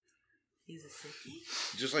He's a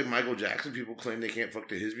sickie? Just like Michael Jackson, people claim they can't fuck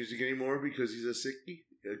to his music anymore because he's a sickie,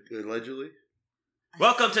 allegedly.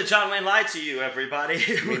 Welcome to John Wayne Lied to You, everybody.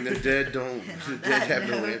 I mean, the dead don't. The dead have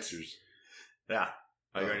no answers. Yeah.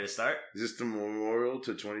 Are you ready to start? Is this the memorial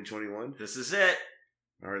to 2021? This is it.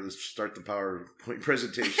 All right, let's start the PowerPoint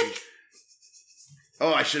presentation.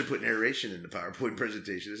 Oh, I should have put narration in the PowerPoint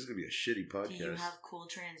presentation. This is going to be a shitty podcast. Do you have cool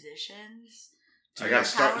transitions? I got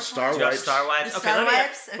Star Wipes. Star Wipes? Star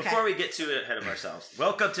Wipes? Okay. Before we get too ahead of ourselves,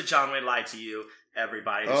 welcome to John Wayne Lied to You,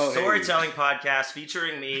 everybody. Oh, storytelling podcast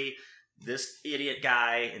featuring me, this idiot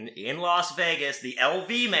guy in Las Vegas, the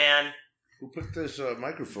LV man. Who put this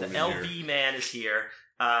microphone in The LV man is here.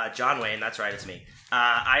 John Wayne, that's right, it's me.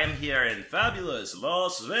 I am here in fabulous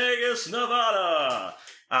Las Vegas, Nevada.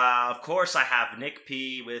 Of course, I have Nick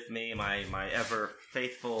P with me, my ever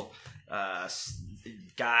faithful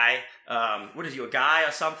guy. What is you, a guy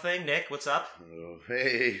or something? Nick, what's up? Oh,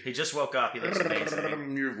 hey. He just woke up. He looks amazing.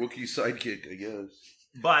 I'm your Wookiee sidekick, I guess.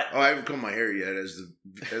 But I haven't combed my hair yet,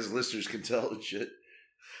 as listeners can tell and shit.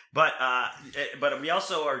 But we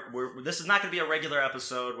also this is not going to be a regular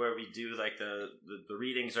episode where we do like the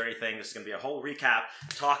readings or anything. This is going to be a whole recap,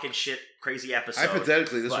 talking shit, crazy episode.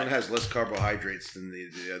 Hypothetically, this one has less carbohydrates than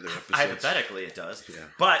the other episodes. Hypothetically, it does. Yeah.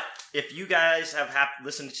 But if you guys have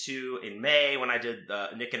listened to in May when I did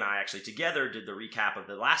Nick and I actually together did the recap of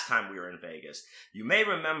the last time we were in Vegas, you may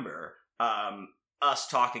remember us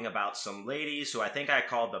talking about some ladies who I think I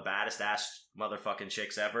called the baddest ass motherfucking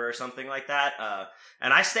chicks ever or something like that.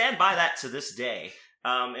 And I stand by that to this day.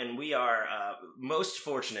 And we are most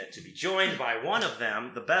fortunate to be joined by one of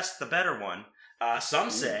them, the better one.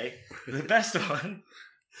 Some say the best one.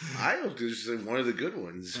 I hope this is one of the good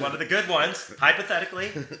ones. One of the good ones,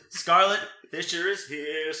 hypothetically. Scarlett Fisher is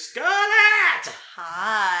here. Scarlett!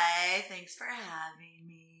 Hi, thanks for having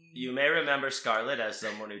me. You may remember Scarlett as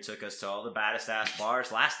someone who took us to all the baddest ass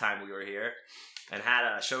bars last time we were here and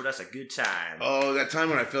showed us a good time. Oh, that time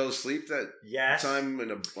when I fell asleep? Yes. Time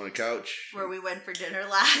on a couch? Where we went for dinner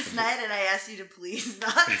last night and I asked you to please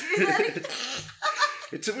not do that.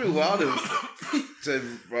 It took me a while to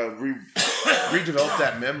redevelop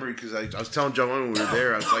that memory because I was telling John when we were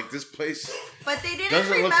there, I was like, this place but they didn't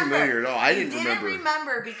doesn't look familiar at all. I didn't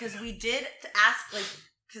remember because we did ask, like,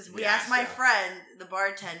 because we asked my friend, the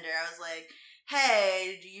bartender, I was like,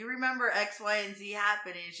 hey, do you remember X, Y, and Z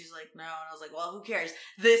happening? And she's like, no. And I was like, well, who cares?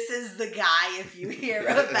 This is the guy if you hear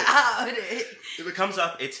about it. If it comes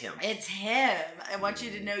up, it's him. It's him. I want you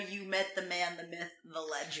to know you met the man, the myth, the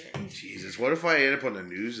legend. Jesus, what if I end up on the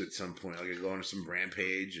news at some point? Like I go on some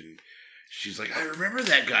rampage and she's like, I remember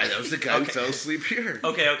that guy. That was the guy who fell asleep here.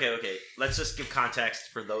 Okay. Let's just give context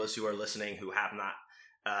for those who are listening who have not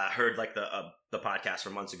heard like the podcast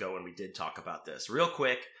from months ago when we did talk about this. Real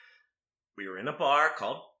quick, we were in a bar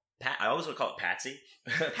called I always would call it Patsy.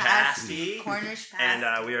 Pasty. Cornish Pasty.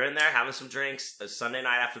 And we were in there having some drinks a Sunday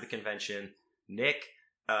night after the convention. Nick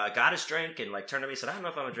got his drink and like turned to me and said, I don't know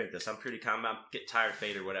if I'm gonna drink this. I'm pretty calm. I'm getting tired of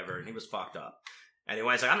fade or whatever. And he was fucked up.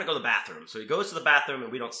 Anyway, he's like, I'm gonna go to the bathroom. So he goes to the bathroom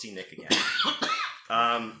and we don't see Nick again.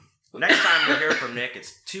 Next time we hear from Nick,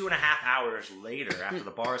 it's 2.5 hours later after the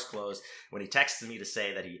bar is closed when he texted me to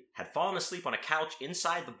say that he had fallen asleep on a couch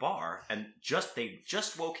inside the bar and they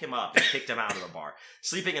just woke him up and kicked him out of the bar,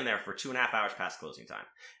 sleeping in there for 2.5 hours past closing time.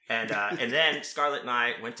 And then Scarlett and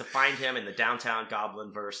I went to find him in the downtown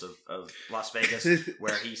Goblin verse of Las Vegas,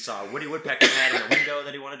 where he saw Woody Woodpecker head in a window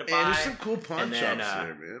that he wanted to buy. And there's some cool pawn shops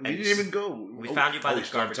there, man. We didn't even go. We found you by the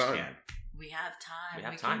garbage can. We have time. We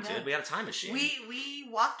have time, dude. We got a time machine. We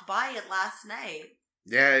walked by it last night.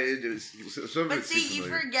 Yeah, it was. But see, you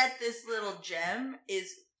forget this little gem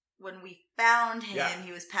is when we found him,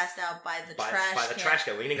 he was passed out by the trash can. By the trash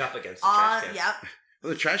can, leaning up against the trash can. Yep.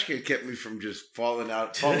 Well, the trash can kept me from just falling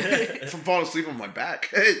asleep on my back.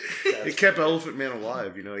 It kept Elephant Man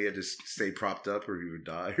alive. You know, he had to stay propped up or he would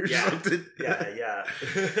die or something. Yeah.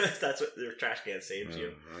 That's what the trash can saved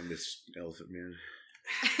you. I miss Elephant Man.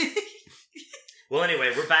 Well,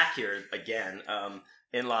 anyway, we're back here again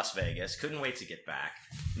in Las Vegas. Couldn't wait to get back.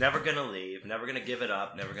 Never gonna leave. Never gonna give it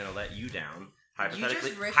up. Never gonna let you down.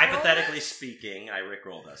 Hypothetically speaking, I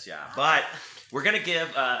rickrolled us, yeah. But we're gonna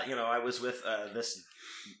give. I was with this.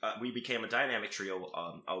 We became a dynamic trio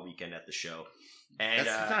all weekend at the show. And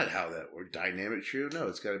that's not how that works. Dynamic trio? No,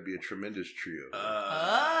 it's got to be a tremendous trio.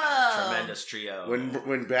 Tremendous trio.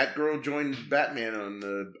 When Batgirl joined Batman on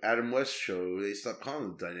the Adam West show, they stopped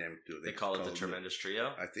calling it the dynamic trio. They call it the tremendous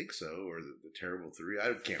trio? I think so, or the terrible three.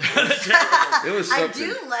 I can't remember. It was something. I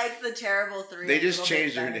do like the terrible three. They just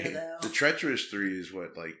changed their name. Though. The treacherous three is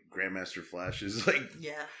what, like Grandmaster Flash is like.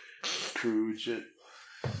 Yeah. Crew and shit.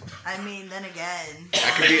 I mean, then again.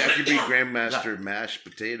 I could be Grandmaster mashed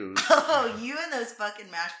potatoes. Oh, you and those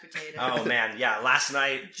fucking mashed potatoes. Oh, man. Yeah, last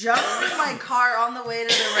night. Jumped in my car on the way to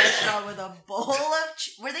the restaurant with a bowl of...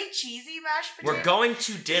 were they cheesy mashed potatoes? We're going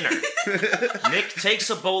to dinner. Nick takes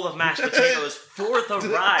a bowl of mashed potatoes for the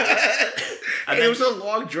ride. And it was a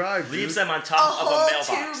long drive, dude. Leaves them on top of a mailbox.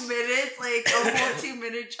 A whole 2 minutes, like a whole 2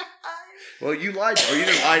 minute drive. Well, you lied. Oh, you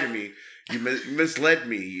didn't lie to me. You misled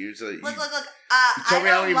me. You look. You told me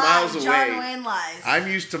how many miles away. John Wayne lies. I'm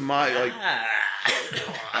used to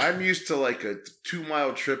I'm used to like a 2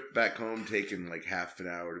 mile trip back home taking like half an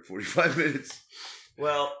hour to 45 minutes.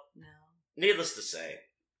 Well, needless to say,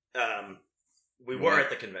 we were at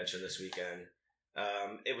the convention this weekend.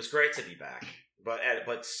 It was great to be back,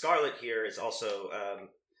 but Scarlett here is also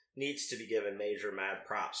needs to be given major mad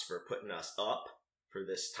props for putting us up for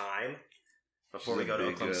this time. Before we go to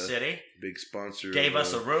Oklahoma City. Big sponsor. Gave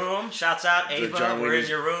us a room. Shouts out, Ava. We're in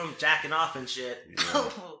your room jacking off and shit. Yeah.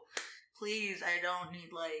 Oh, please. I don't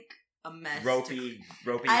need, like, a mess. Ropey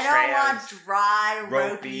I don't want dry,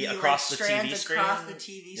 ropey across the TV screen. Across the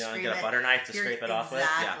TV screen. Get a butter knife to scrape it off with.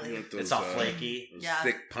 Yeah. It's all flaky. Those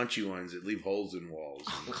thick, punchy ones that leave holes in walls.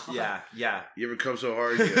 Oh, yeah. You ever come so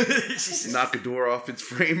hard you knock a door off its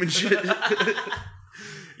frame and shit?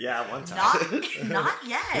 Yeah, one time. Not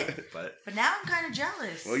yet. But now I'm kind of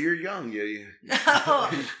jealous. Well, you're young, yeah. Oh,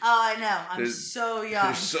 I know. I'm so young.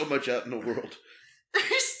 There's so much out in the world.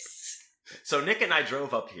 So Nick and I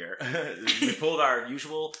drove up here. We pulled our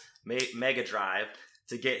usual mega drive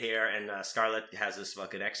to get here, and Scarlett has this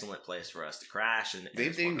fucking excellent place for us to crash. And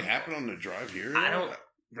anything happen on the drive here? I don't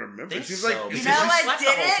remember. It seems so. like you know what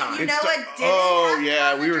didn't? You know what didn't? Oh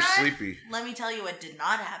yeah, we were drive? sleepy. Let me tell you what did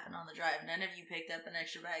not happen on the drive. None of you picked up an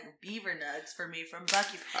extra bag of beaver nugs for me from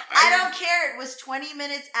Buc-ee's. I don't care. It was 20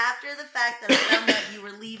 minutes after the fact that I found out you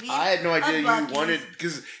were leaving. I had no idea you wanted,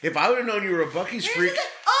 because if I would have known you were a Buc-ee's freak,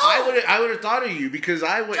 I would have thought of you, because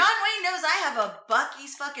I would. John Wayne knows I have a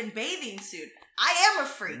Buc-ee's fucking bathing suit. I am a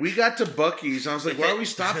freak. We got to Buc-ee's. I was like, why are we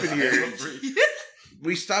stopping here?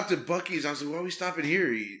 We stopped at Buc-ee's. I was like, why are we stopping here?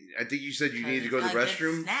 I think you said you needed to go to the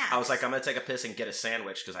restroom. I was like, I'm going to take a piss and get a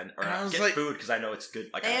sandwich get food because I know it's good.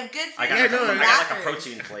 They have good food. I got like a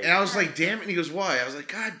protein plate. And I was like, damn it. And he goes, why? I was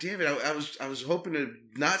like, God damn it. I was hoping to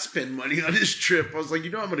not spend money on this trip. I was like,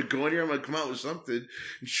 I'm going to go in here. I'm going to come out with something.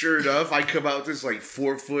 And sure enough, I come out with this like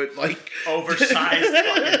 4 foot, like oversized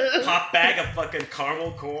fucking pop bag of fucking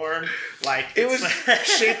caramel corn. Like it was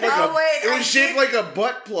shaped like shaped like a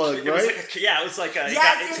butt plug, right? It was like a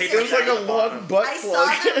it was like a long butt plug.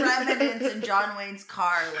 I saw the remnants in John Wayne's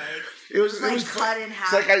car. Like it was cut in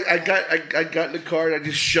half. It's like I got in the car and I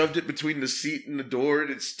just shoved it between the seat and the door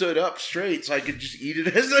and it stood up straight so I could just eat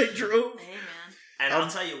it as I drove. Hey, man. And I'll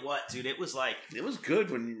tell you what, dude, it was like... It was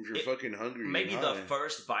good when you're fucking hungry. Maybe the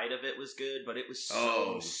first bite of it was good, but it was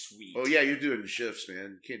so sweet. Oh, yeah, you're doing shifts,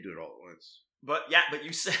 man. You can't do it all at once. But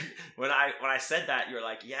you said, when I said that, you were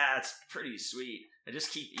like, yeah, it's pretty sweet. I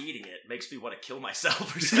just keep eating it. Makes me want to kill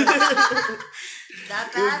myself or something.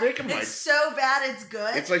 That bad? It's so bad it's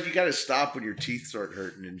good? It's like you got to stop when your teeth start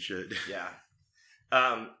hurting and shit. Yeah.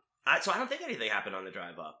 So I don't think anything happened on the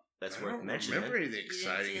drive up. That's worth mentioning. I don't remember anything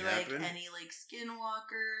exciting happened. Any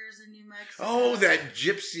skinwalkers in New Mexico? Oh, that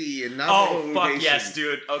gypsy and Navajo fuck Nation. Yes,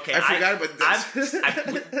 dude. Okay, I forgot about this.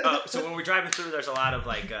 So when we're driving through, there's a lot of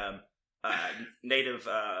Native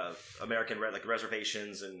American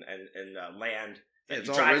reservations and land that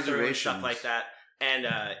you drive through and stuff like that. And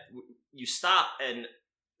you stop and.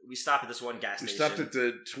 We stopped at this one gas station. We stopped at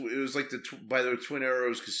it was like by the Twin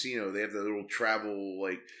Arrows Casino. They have the little travel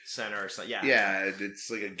center or something. Yeah. Yeah, it's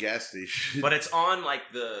like a gas station. But it's on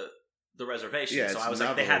the reservation. Yeah, so I was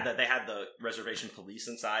like, they had the reservation police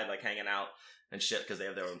inside, hanging out and shit because they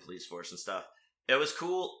have their own police force and stuff. It was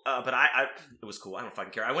cool, but it was cool. I don't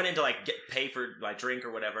fucking care. I went in to pay for my drink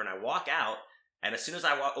or whatever, and I walk out. And as soon as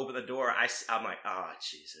I open the door, I'm like, oh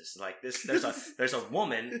Jesus! There's a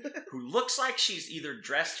woman who looks like she's either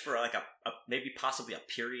dressed for maybe possibly a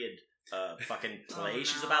period fucking play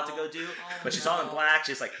she's about to go do, but she's all in black.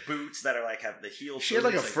 She has boots that are have the heel. She had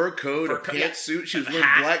a fur coat, a pantsuit. She was wearing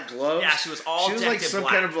black gloves. Yeah, she was all. She was like some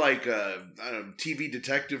kind of I don't know, TV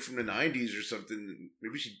detective from the '90s or something.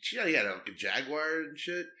 Maybe she had a Jaguar and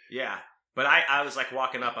shit. Yeah. But I was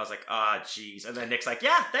walking up, I was like, oh, jeez. And then Nick's like,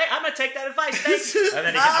 yeah, I'm going to take that advice, thanks. And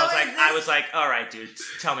then I was like, all right, dude,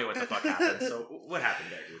 tell me what the fuck happened. So what happened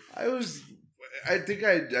there, dude? I think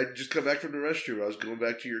I just come back from the restroom. I was going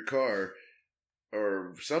back to your car.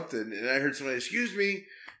 or something, and I heard somebody, "Excuse me."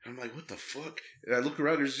 I'm like, what the fuck? And I look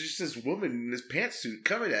around, there's just this woman in this pantsuit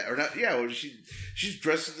coming at, or not, yeah, well, she's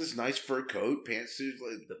dressed in this nice fur coat, pantsuit,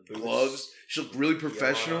 like the gloves. She looked really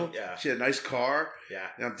professional. Yeah. She had a nice car. Yeah.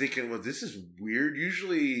 And I'm thinking, well, this is weird.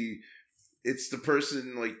 Usually it's the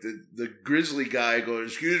person, like the grizzly guy going,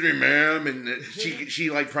 "Excuse me, ma'am," and she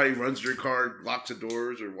like probably runs her car, locks the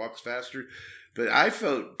doors, or walks faster. But I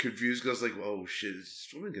felt confused because I was like, "Oh shit, is this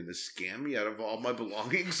woman gonna scam me out of all my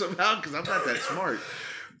belongings somehow?" Because I'm not that smart.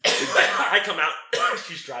 I come out,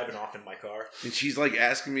 she's driving off in my car, and she's like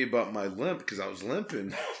asking me about my limp because I was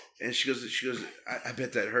limping, and she goes, I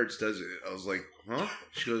bet that hurts, does it? I was like, huh?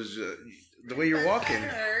 She goes, the way you're walking. That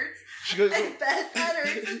hurts. She goes, I bet that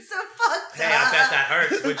hurts. It's so fucked hey, up. I bet that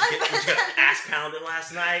hurts. Would you get ass pounded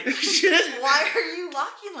last night? Why are you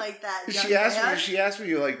walking like that? She asked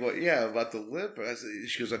me like, what? Yeah, about the lip. I said,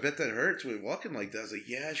 she goes, I bet that hurts when walking like that. I was like,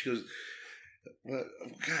 yeah. She goes, well,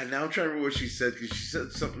 God, now I'm trying to remember what she said, because she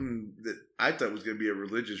said something that I thought was going to be a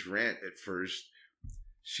religious rant at first.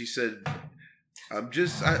 She said,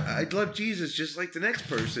 I love Jesus just like the next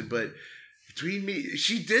person, but between me,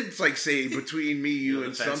 she did like say between me, you,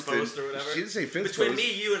 and something. Post or whatever. She didn't say fence between post.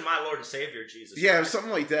 me, you, and my Lord and Savior Jesus. Yeah, Christ.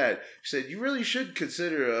 something like that. She said, you really should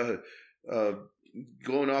consider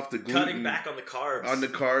going off the gluten, cutting back on the carbs, and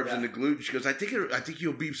the gluten. She goes, I think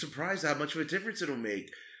you'll be surprised how much of a difference it'll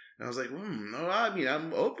make. And I was like, no, I mean,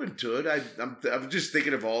 I'm open to it. I'm just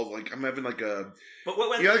thinking of all, like, I'm having like a. But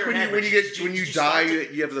what went you know, like when you die,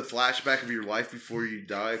 you have the flashback of your life before you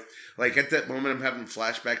die. Like at that moment, I'm having a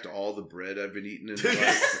flashback to all the bread I've been eating, and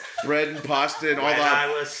bread and pasta, and all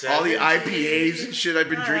the IPAs and shit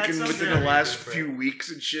I've been drinking within the last few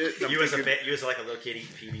weeks and shit. You was like a little kid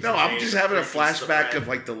eating PBs. No, I'm just having a flashback of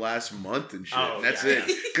like the last month and shit. And that's it,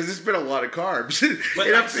 because it's been a lot of carbs.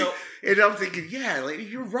 And I'm thinking, yeah, lady,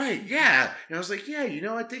 you're right, yeah. And I was like, yeah, you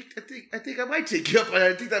know, I think I might take you up.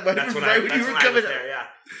 I think that might have been right when you were coming there.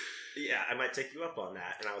 Yeah, I might take you up on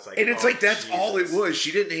that. And I was like, and it's like that's Jesus. All it was.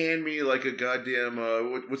 She didn't hand me like a goddamn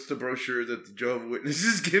what's the brochure that the Jehovah's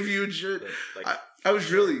Witnesses give you and shit. I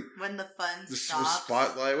was really when the fun stops.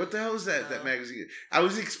 Spotlight. What the hell is that? That magazine. I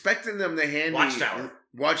was expecting them to hand me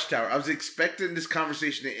Watchtower. I was expecting this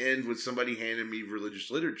conversation to end with somebody handing me religious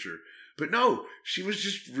literature. But no, she was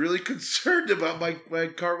just really concerned about my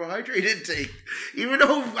carbohydrate intake. Even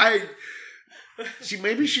though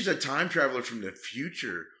maybe she's a time traveler from the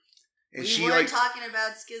future. And we weren't talking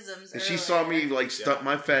about schisms. And she saw me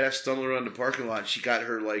my fat ass stumble around the parking lot. And she got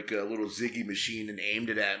her like a little Ziggy machine and aimed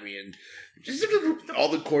it at me, and just all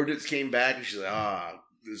the coordinates came back. And she's like,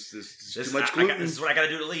 this is too much gluten. This is what I got to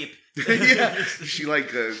do to leap. Yeah, she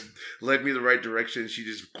led me the right direction. She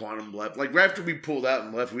just quantum left. Like right after we pulled out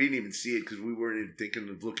and left, we didn't even see it because we weren't even thinking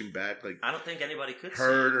of looking back. Like I don't think anybody could.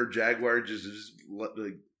 Her or Jaguar just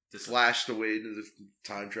flashed away into the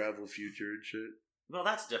time travel future and shit. Well,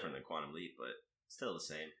 that's different than Quantum Leap, but still the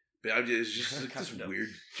same. But it's just like this weird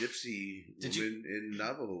gypsy woman in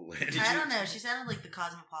Navajo land. I don't know. She sounded like the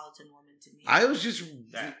cosmopolitan woman to me. I was just...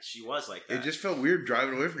 she was like that. It just felt weird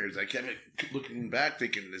driving away from here. I kept looking back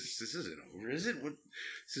thinking, this isn't over, is it?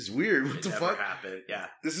 This is weird. What the fuck? Happened. Yeah.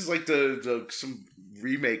 This is like some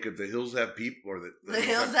remake of The Hills Have People. Or The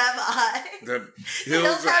Hills Have Eyes. The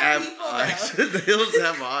Hills Have People. Eyes. The Hills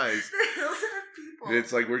Have Eyes. The Hills Have People. And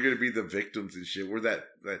it's like we're going to be the victims and shit. We're that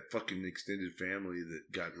fucking extended family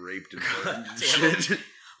that got raped and burned and shit.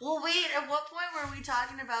 Well, wait, at what point were we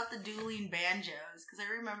talking about the dueling banjos? Because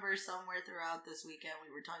I remember somewhere throughout this weekend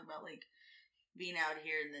we were talking about, like, being out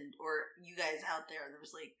here and then, or you guys out there, and there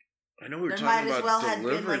was, like, I know we were talking about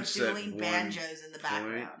Deliverance. There might as well have been, like, dueling banjos in the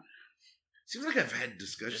background. Seems like I've had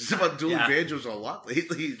discussions about dueling banjos a lot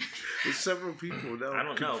lately with several people. Now I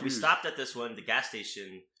don't know. We stopped at this one, the gas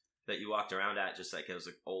station that you walked around at, just like it was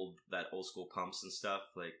like old school pumps and stuff.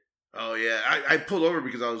 Like, oh yeah, I pulled over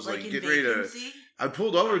because I was like getting ready to. I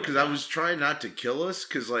pulled over because I was trying not to kill us,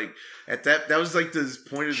 because like at that was like this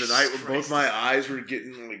point of the night where both my eyes were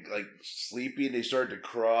getting like sleepy and they started to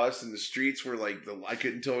cross, and the streets were like I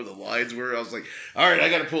couldn't tell where the lines were. I was like, all right, I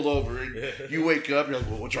got to pull over. And you wake up, you're like,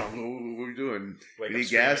 well, what's wrong? What are we doing? Wake you up need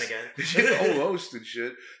gas again. almost and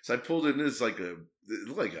shit. So I pulled in this like a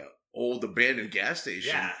old abandoned gas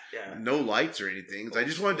station. Yeah. No lights or anything. So I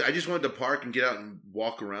just wanted to park and get out and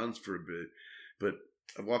walk around for a bit. But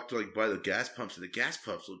I walked by the gas pumps, and the gas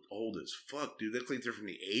pumps looked old as fuck, dude. They look like they're from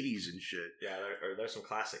the 80s and shit. Yeah, there's some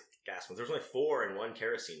classic gas pumps. There's only 4 and 1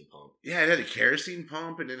 kerosene pump. Yeah, it had a kerosene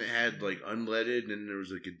pump, and then it had like unleaded, and then there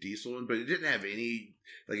was like a diesel one, but it didn't have any,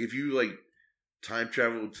 like if you like time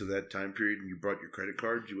traveled to that time period and you brought your credit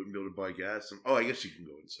card, you wouldn't be able to buy gas. I guess you can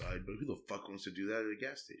go inside, but who the fuck wants to do that at a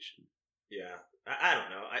gas station? Yeah, I don't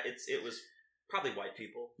know. It was probably white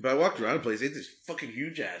people. But I walked around the place. They had this fucking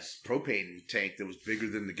huge ass propane tank that was bigger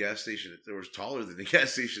than the gas station. It was taller than the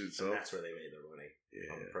gas station itself. And that's where they made their money.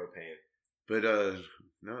 Yeah, on the propane. But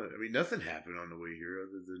no, I mean nothing happened on the way here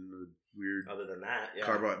other than the weird. Other than that, yeah.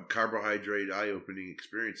 Carbohydrate eye-opening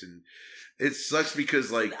experience, and it sucks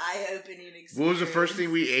because like eye-opening experience. What was the first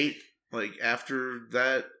thing we ate? Like after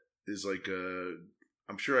that is like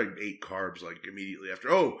I'm sure I ate carbs like immediately after.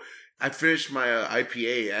 Oh, I finished my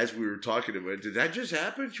IPA as we were talking about it. Did that just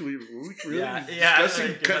happen? Were we really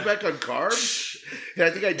discussing cutting back on carbs? And I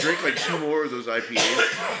think I drank like 2 more of those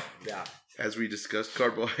IPAs. Yeah. As we discussed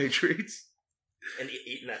carbohydrates. And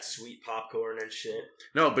eating that sweet popcorn and shit.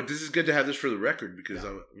 No, but this is good to have this for the record because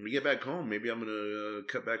when we get back home, maybe I'm going to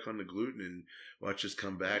cut back on the gluten and watch this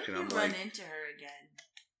come back. And I'm run into her again.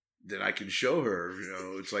 Then I can show her,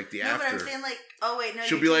 it's like the after. No, but I'm saying like, oh wait, no,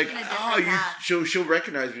 she'll be like, she'll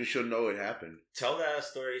recognize me and she'll know it happened. Tell that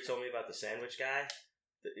story you told me about the sandwich guy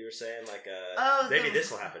that you were saying, like, maybe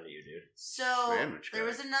this will happen to you, dude. So there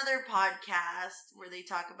was another podcast where they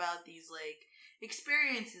talk about these like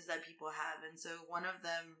experiences that people have, and so one of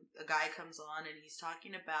them, a guy comes on and he's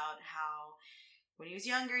talking about how when he was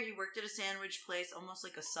younger, he worked at a sandwich place, almost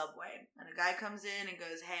like a Subway, and a guy comes in and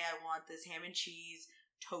goes, "Hey, I want this ham and cheese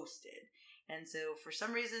toasted." And so for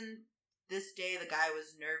some reason this day the guy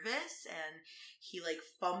was nervous and he like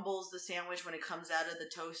fumbles the sandwich when it comes out of the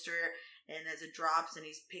toaster, and as it drops and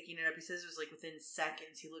he's picking it up, he says it was like within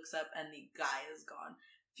seconds. He looks up and the guy is gone.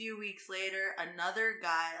 A few weeks later, another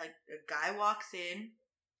guy, like a guy walks in.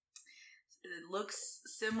 It looks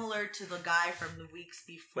similar to the guy from the weeks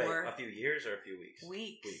before. Wait, a few years or a few weeks?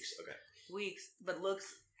 Weeks. Weeks, okay. Weeks, but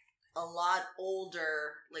looks a lot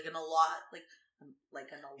older,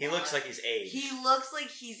 He looks like he's aged. He looks like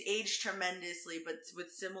he's aged tremendously, but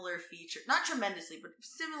with similar features. Not tremendously, but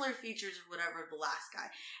similar features of whatever the last guy.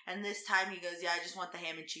 And this time he goes, "Yeah, I just want the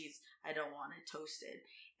ham and cheese. I don't want it toasted."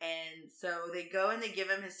 And so they go and they give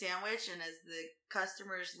him his sandwich, and as the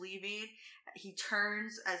customer's leaving, he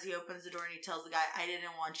turns as he opens the door and he tells the guy, "I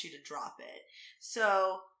didn't want you to drop it."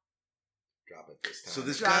 So... Drop it this time. So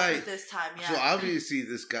this time, yeah. So obviously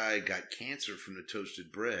this guy got cancer from the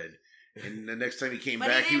toasted bread. And the next time he came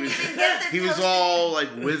back, he was all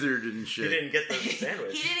like withered and shit. He didn't get the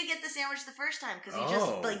sandwich. He didn't get the sandwich the first time because he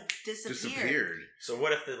just disappeared. So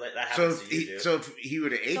what if that happens to you, dude? So if he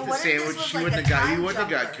would have ate the sandwich, he wouldn't have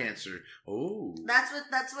got cancer. Oh, that's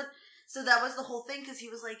what. So that was the whole thing because he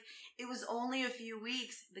was like, it was only a few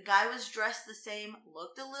weeks. The guy was dressed the same,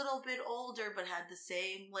 looked a little bit older, but had the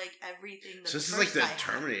same like everything. So this is like the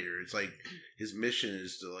Terminator. It's like his mission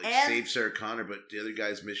is to save Sarah Connor, but the other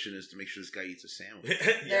guy's mission is to make sure this guy eats a sandwich.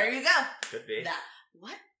 There you go. Could be.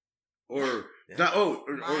 What? Or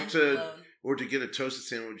to get a toasted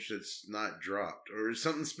sandwich that's not dropped, or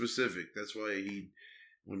something specific. That's why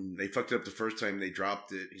when they fucked it up the first time, they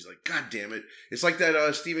dropped it. He's like, "God damn it!" It's like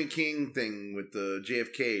that Stephen King thing with the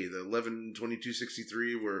JFK, the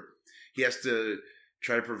 11/22/63, where he has to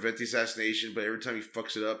try to prevent the assassination, but every time he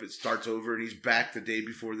fucks it up, it starts over, and he's back the day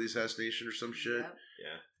before the assassination or some shit. Yep.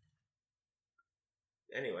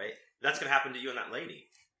 Yeah. Anyway, that's gonna happen to you and that lady.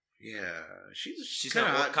 Yeah, she's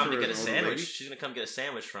gonna come to get a sandwich. Lady. She's gonna come get a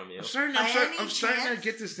sandwich from you. I'm starting to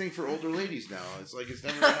get this thing for older ladies now. It's like it's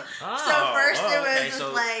never happened. So first it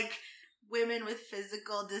was like women with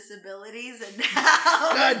physical disabilities, and now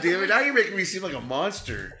God damn it! Now you're making me seem like a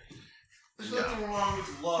monster. There's nothing wrong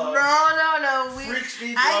with love. No. Freaks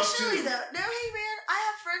need love too. Hey man, I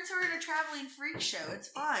have friends who are in a traveling freak show. It's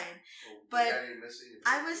fine. But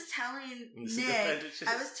I was telling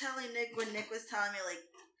Nick when Nick was telling me like.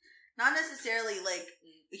 Not necessarily like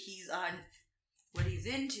he's on what he's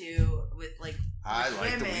into with like I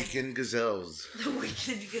like women. The Weekend Gazelles. The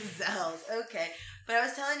Weekend Gazelles, okay. But I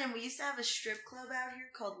was telling him we used to have a strip club out here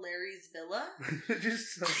called Larry's Villa. It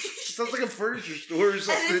just sounds like a furniture store or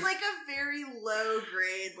something. And it's like a very low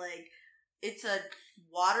grade, like it's a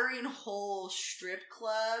watering hole strip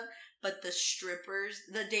club, but the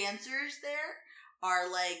dancers there are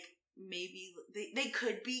like maybe they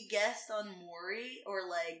could be guests on Maury or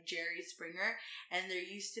like Jerry Springer, and there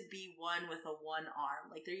used to be one with a one arm.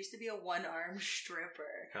 Like there used to be a one arm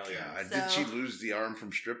stripper. Hell yeah! So, did she lose the arm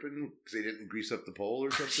from stripping because they didn't grease up the pole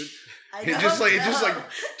or something?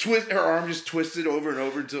 Her arm just twisted over and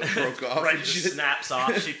over until it broke off. Right, just snaps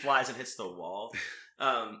off. She flies and hits the wall.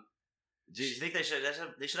 Do you think they should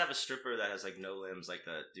have a stripper that has like no limbs, like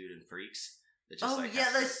the dude in Freaks? The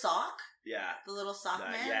sock. Yeah. The little sock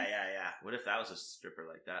man? Yeah. What if that was a stripper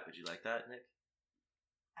like that? Would you like that, Nick?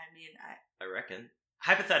 I mean, I reckon.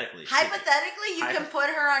 Hypothetically, you can put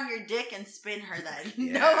her on your dick and spin her then.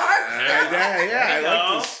 Yeah. No harm. I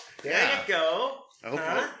like this. Yeah. There you go.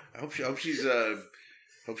 I hope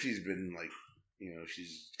she's been like,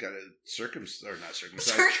 she's got a not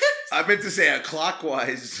circumcised. I meant to say a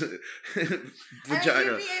clockwise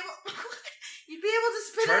vagina. You'd be able to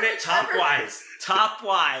spin Turn it topwise.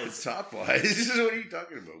 Topwise. Topwise. What are you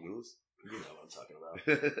talking about, Willis? You know what I'm talking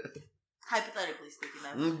about. Hypothetically speaking,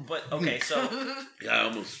 though. But okay, so yeah, I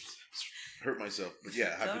almost hurt myself. But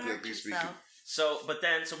yeah, hypothetically speaking. So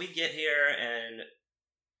we get here and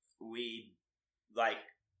we like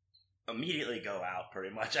immediately go out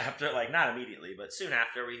pretty much after, like, not immediately, but soon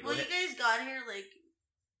after we. Well, you guys got here like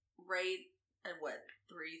right at what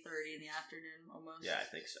 3:30 in the afternoon almost. Yeah, I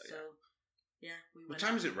think so. Yeah, we. What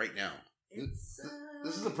time is it right now? This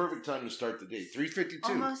is the perfect time to start the day. 3:52.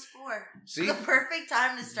 Almost 4. See? The perfect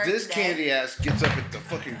time to start the day. This candy ass gets up at the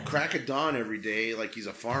fucking crack of dawn every day like he's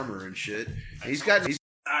a farmer and shit. And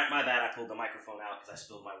Alright, my bad. I pulled the microphone out because I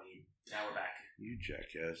spilled my weed. Now we're back. You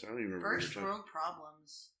jackass. I don't even remember. First world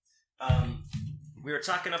problems. We were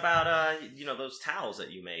talking about, those towels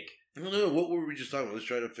that you make. No, what were we just talking about? Let's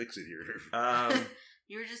try to fix it here.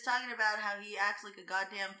 You were just talking about how he acts like a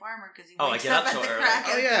goddamn farmer because he wakes up at so the early. crack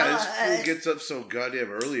of dawn. This fool gets up so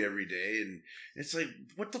goddamn early every day, and it's like,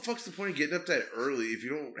 what the fuck's the point of getting up that early if you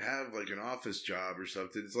don't have like an office job or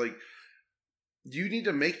something? It's like, you need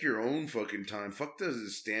to make your own fucking time. Fuck the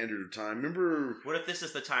standard of time. Remember? What if this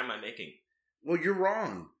is the time I'm making? Well, you're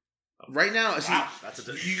wrong. Right now, wow,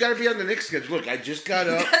 you got to be on the Knicks schedule. Look, I just got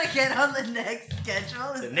up. You gotta get on the Knicks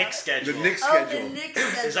schedule. The Knicks schedule. The Knicks schedule. The Knicks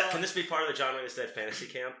schedule. Can this be part of the John Wayne Instead fantasy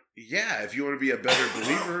camp? Yeah, if you want to be a better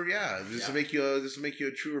believer, this will make you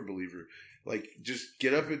a truer believer. Like, just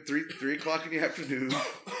get up at 3 o'clock in the afternoon.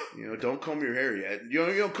 Don't comb your hair yet. You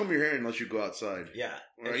don't comb your hair unless you go outside. Yeah,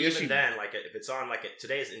 Or and even then, like, if it's on, like,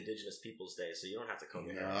 today's Indigenous Peoples Day, so you don't have to comb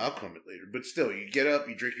your hair. I'll comb it later. But still, you get up,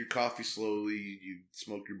 you drink your coffee slowly, you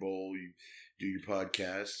smoke your bowl, you do your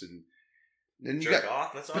podcast, and then you jerk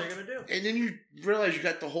off. That's all you're gonna do. And then you realize you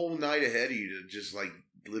got the whole night ahead of you to just like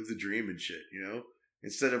live the dream and shit.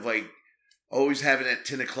 Instead of like always having at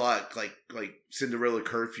 10 o'clock like Cinderella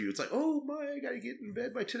curfew. It's like, oh my, I gotta get in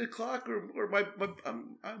bed by 10 o'clock, or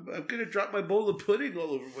I'm gonna drop my bowl of pudding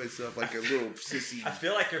all over myself like a little sissy. I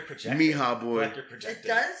feel like you're projecting. Mija boy. It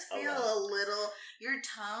does feel a little. Your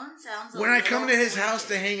tone sounds. When I come to his house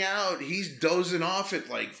to hang out, he's dozing off at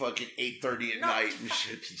like fucking 8:30 at night and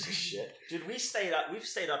shit. Piece of shit, dude. We've stayed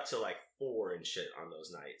up till like 4 and shit on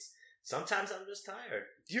those nights. Sometimes I'm just tired.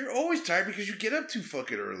 You're always tired because you get up too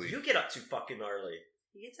fucking early. You get up too fucking early.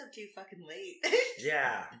 He gets up too fucking late.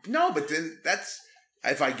 Yeah. No, but then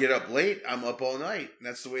if I get up late, I'm up all night. And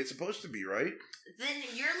that's the way it's supposed to be, right? Then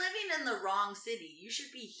you're living in the wrong city. You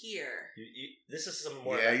should be here. This is some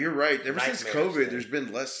more. Yeah, you're right. Ever since COVID, thing. There's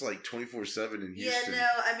been less like 24/7 in Houston. Yeah, no,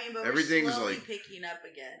 I mean, but everything's we're slowly like picking up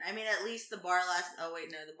again. I mean, at least the bar last. Oh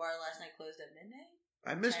wait, no, the bar last night closed at midnight.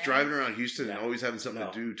 I miss driving around Houston and always having something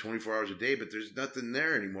to do 24 hours a day, but there's nothing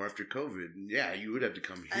there anymore after COVID. And yeah, you would have to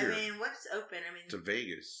come here. I mean, what's open? I mean, to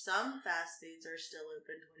Vegas. Some fast foods are still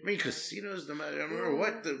open. I mean, casinos, no matter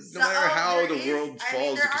what, no matter how the world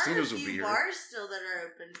falls, the casinos will be here. There are a few bars still that are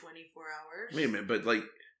open 24 hours. Wait a minute, but like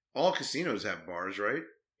all casinos have bars, right?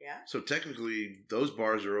 Yeah. So technically, those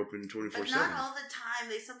bars are open 24/7. But not all the time.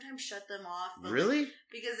 They sometimes shut them off. Really?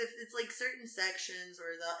 Because if it's like certain sections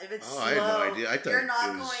or if it's slow, I had no idea. I thought you're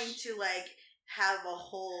not going to like have a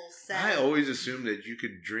whole set. I always assumed that you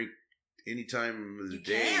could drink any time of the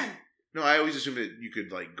day. You can. No, I always assumed that you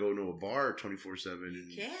could like go to a bar 24/7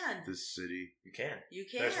 in this city. You can. You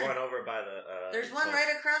can. There's one over by the. There's one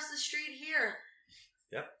right across the street here.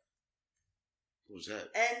 Yep. What was that?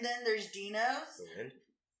 And then there's Dino's. The wind.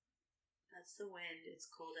 That's the wind. It's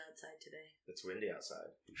cold outside today. It's windy outside.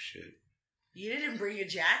 Oh shit! You didn't bring a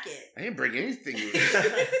jacket. I didn't bring anything.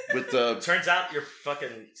 with Turns out your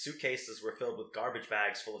fucking suitcases were filled with garbage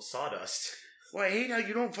bags full of sawdust. Well, I hate how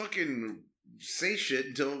you don't fucking say shit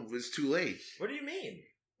until it's too late. What do you mean?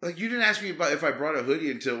 Like, you didn't ask me about if I brought a hoodie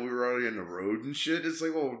until we were already on the road and shit. It's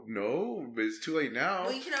like, well, no, but it's too late now.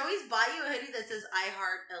 Well, you can always buy you a hoodie that says I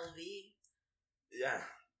Heart LV. Yeah.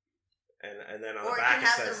 And then on the back it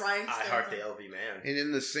says, I heart the LV man. And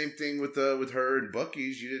then the same thing with her and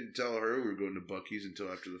Buc-ee's. You didn't tell her we were going to Buc-ee's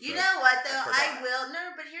until after the fact. You know what, though? I will.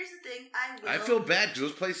 No, but here's the thing. I feel bad because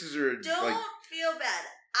those places are Don't feel bad.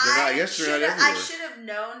 I guess they're not everywhere. I should have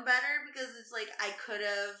known better because it's like I could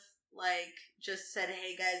have just said,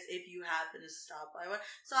 hey guys, if you happen to stop by one.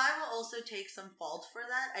 So I will also take some fault for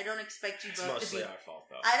that. I don't expect you both to be. It's mostly our fault,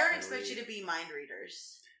 though. I don't expect you to be mind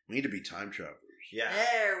readers. We need to be time travelers. Yeah.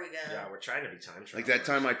 There we go. Yeah, we're trying to be time travelers. Like that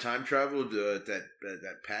time I time traveled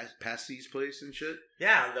that Passy's place and shit.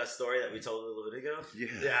 Yeah, that story that we told a little bit ago.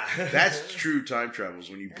 Yeah. That's true time travels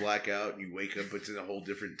when you black out and you wake up, it's in a whole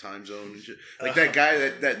different time zone and shit. Like that guy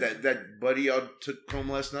that buddy I took home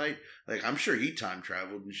last night. Like I'm sure he time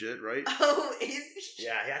traveled and shit, right? Oh, is he?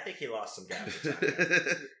 Yeah, I think he lost some gap in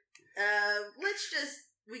time.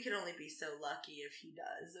 We can only be so lucky if he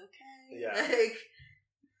does, okay? Yeah.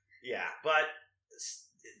 Yeah, but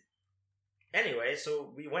anyway,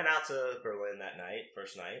 so we went out to Berlin that night,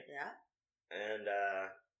 first night. Yeah. And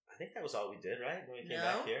I think that was all we did, right? When we came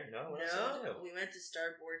back here? No? What else did we do? We went to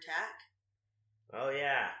Starboard Tack. Oh,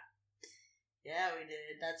 yeah. Yeah, we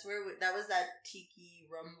did. That was that tiki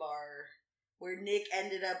rum bar where Nick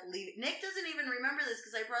ended up leaving. Nick doesn't even remember this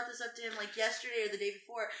because I brought this up to him like yesterday or the day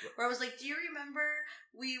before, where I was like, do you remember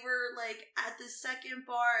we were like at the second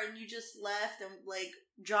bar and you just left and like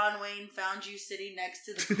John Wayne found you sitting next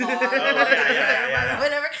to the car? yeah.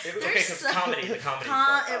 Whatever. Okay, because comedy.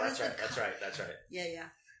 That's right. Yeah.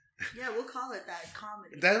 Yeah, we'll call it that,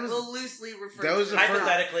 comedy. We'll loosely refer to it.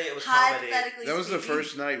 Hypothetically, it was comedy. That was the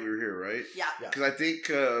first night we were here, right? Yeah. Because I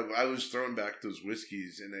think I was throwing back those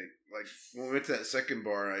whiskeys, and when we went to that second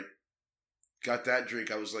bar, I got that drink.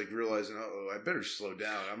 I was like realizing, I better slow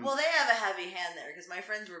down. Well, they have a heavy hand there because my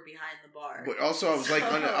friends were behind the bar. But also, I was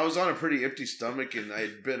I was on a pretty empty stomach, and I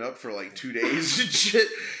had been up for like 2 days and shit.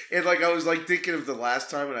 And like I was like thinking of the last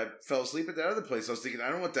time when I fell asleep at that other place. I was thinking, I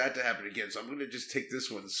don't want that to happen again, so I'm going to just take this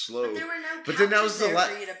one slow. But there were no but then that was for you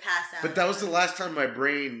to pass out. But that was the last time my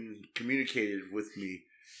brain communicated with me.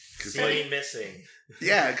 Scene missing.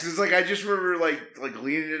 Yeah, because it's like I just remember like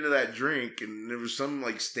leaning into that drink, and there was some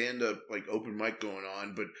like stand up like open mic going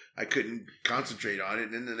on, but I couldn't concentrate on it.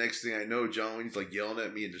 And then the next thing I know, John Wayne's like yelling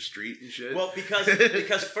at me in the street and shit. Well,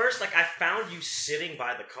 because first like I found you sitting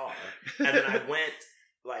by the car, and then I went.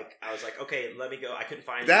 Like, I was like, okay, let me go. I couldn't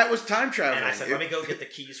find that you. Was time traveling. And I said, let me go get the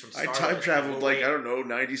keys from Scarlett. I time traveled I don't know,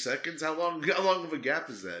 90 seconds? How long of a gap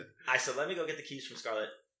is that? I said, let me go get the keys from Scarlett,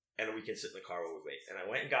 and we can sit in the car while we wait. And I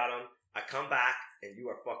went and got them. I come back, and you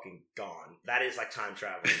are fucking gone. That is like time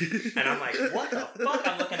traveling. And I'm like, what the fuck?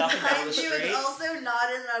 I'm looking up and down the street. It's also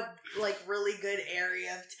not in a like really good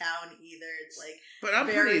area of town either. It's like, but I'm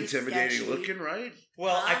very pretty intimidating sketchy. looking, right?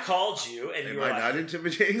 Well, I called you, and you were Am I not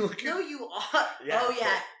intimidating looking? No, you are. Yeah, oh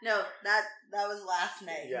yeah, no, that was last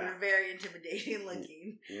night. Yeah. You were very intimidating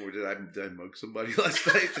looking. Or did I mug somebody last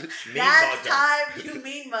night? That's time you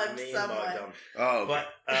mean mugged someone. Oh, okay. But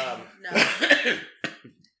no.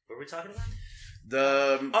 What were we talking about?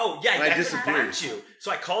 I disappeared. You.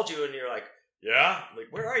 So I called you, and you're like, yeah? I'm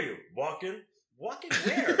like, where are you? Walking? Walking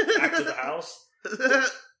where? Back to the house?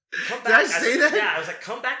 Come back. Did I say that? Yeah, I was like,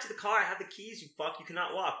 come back to the car. I have the keys. You fuck. You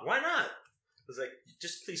cannot walk. Why not? I was like,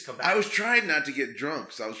 just please come back. I was trying not to get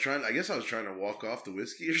drunk, so I guess I was trying to walk off the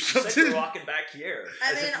whiskey or You something. said you were walking back here.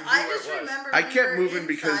 I mean, I just remember I kept moving inside.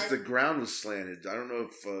 because the ground was slanted. I don't know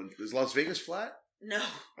if is Las Vegas flat? No.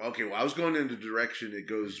 Okay, well, I was going in the direction it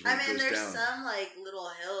goes. When it goes there's down. some like little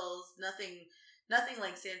hills, nothing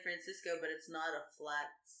like San Francisco, but it's not a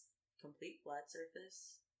complete flat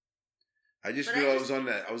surface. I just knew I was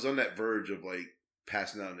on that verge of like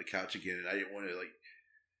passing out on the couch again, and I didn't want to like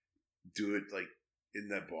do it like in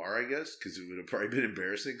that bar, I guess, because it would have probably been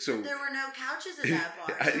embarrassing. So but there were no couches in that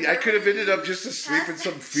bar. So I could have ended up just asleep in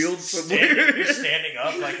some field somewhere. You're standing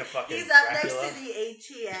up like a fucking He's up Dracula. next to the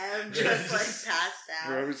ATM, just like passed out.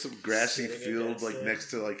 We're having some grassy Sitting field, against like it. next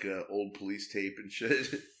to like old police tape and shit.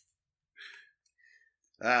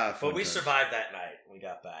 But we survived that night. We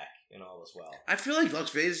got back, and all was well. I feel like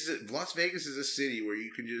Las Vegas is a city where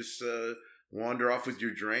you can just wander off with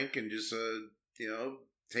your drink and just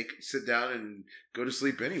sit down and go to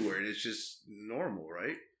sleep anywhere, and it's just normal,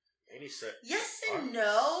 right? Maybe so. Yes and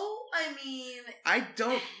no. I mean, I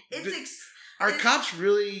don't. Are cops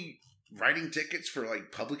really writing tickets for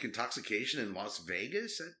like public intoxication in Las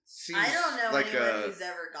Vegas? That seems I don't know like anyone who's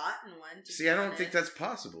ever gotten one. See, I don't think that's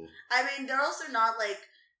possible. I mean, they're also not like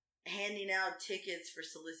handing out tickets for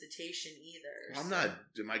solicitation either. Well, I'm not.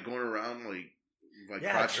 Am I going around like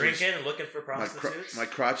drinking and looking for prostitutes? My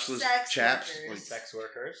crotchless Sex chaps, workers. like Sex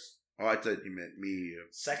workers. Oh, I thought you meant me.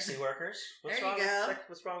 Sexy workers. What's There wrong you go.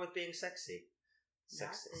 What's wrong with being sexy?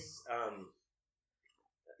 Sexy. Nothing.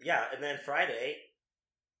 Yeah, and then Friday,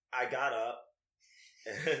 I got up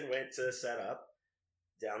and went to set up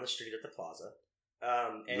down the street at the plaza.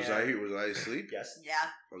 And Was I asleep? Yes. Yeah,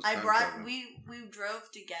 we drove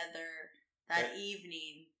together that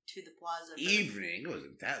evening to the plaza. Evening? It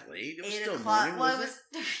wasn't that late. It was 8 still o'clock. morning. Well, it was.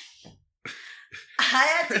 I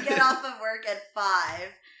had to get off of work at 5.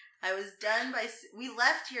 I was done by. We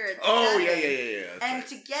left here at. Oh 7, yeah. And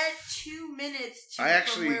to get 2 minutes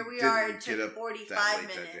from where we didn't are, it get took up 45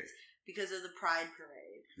 minutes because of the Pride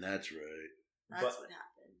Parade. That's right. That's what happened.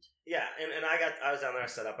 Yeah, and I was down there, I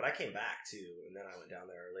set up, but I came back too, and then I went down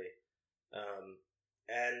there early.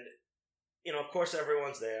 And you know, of course,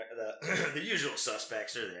 everyone's there. The usual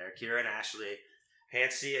suspects are there: Kira and Ashley,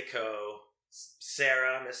 Hancia Coe,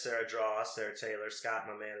 Sarah, Miss Sarah Draw, Sarah Taylor, Scott,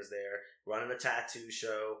 my man, is there running the tattoo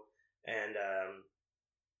show, and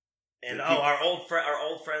our old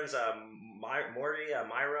friends, Maury, and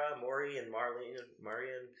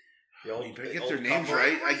Marion. You better get their names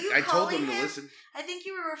right. I told them to listen. I think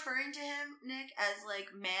you were referring to him, Nick, as like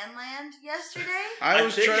Manland yesterday. I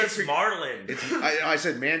was think trying it's Marlin. I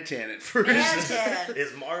said Mantan at first. Mantan.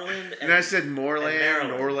 Is Marlin and I said Moreland,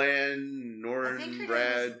 Maryland. Norland,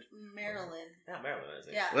 Brad. Maryland. Yeah, Maryland, I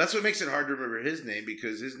think. Yeah. Well, that's what makes it hard to remember his name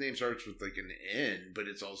because his name starts with like an N, but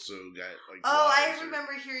it's also got like. Oh, Y's I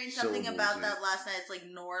remember hearing something syllables about in that it. last night. It's like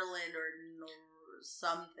Norland or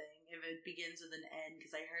something. If it begins with an N,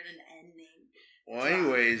 because I heard an N name. Well,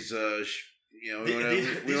 anyways, you know,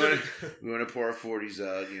 we want to pour our 40s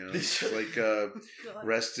out. You know, it's like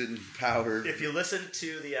rest in power. If you listen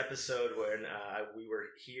to the episode when we were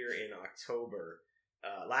here in October,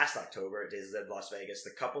 last October at Days of Las Vegas,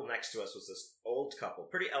 the couple next to us was this old couple,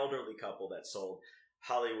 pretty elderly couple that sold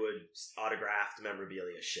Hollywood autographed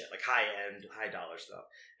memorabilia shit, like high-end, high-dollar stuff.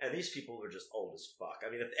 And these people were just old as fuck. I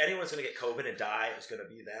mean, if anyone's going to get COVID and die, it was going to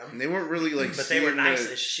be them. And they weren't really like... But they were nice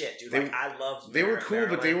as shit, dude. Like, I loved They were cool,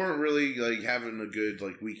 but they weren't really like having a good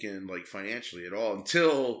like weekend like financially at all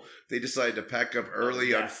until they decided to pack up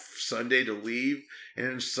early on Sunday to leave. And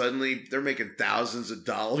then suddenly they're making thousands of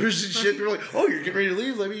dollars and shit. They're like, oh, you're getting ready to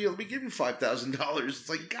leave? Let me give you $5,000. It's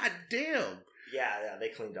like, god damn. Yeah, they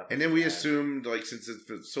cleaned up. And then we assumed, like, since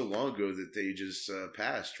it's so long ago that they just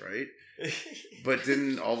passed, right? But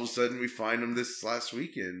then all of a sudden we find them this last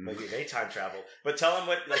weekend. Maybe they time travel. But tell them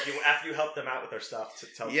what, like, after you helped them out with their stuff.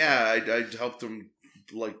 I helped them,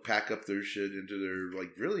 like, pack up their shit into their,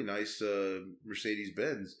 like, really nice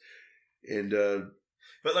Mercedes-Benz. And,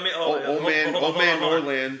 but let me. Old man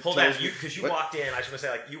Norland. Hold on, because you walked in. I was going to say,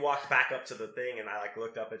 like, you walked back up to the thing, and I like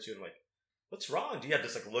looked up at you and like, what's wrong? Do you have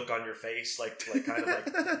this like look on your face, like kind of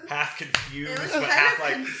like half confused, but half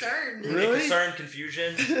like concerned, really concerned,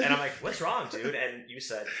 confusion? And I'm like, what's wrong, dude? And you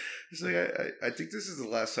said, "It's like I think this is the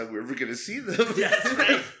last time we're ever going to see them." Yeah, that's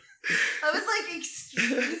right. I was like,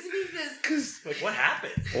 excuse me, because like what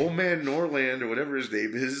happened? Old man Norland or whatever his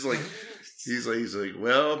name is, like. He's like,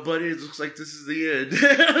 well, buddy, it looks like this is the end.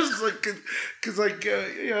 I was like, because like,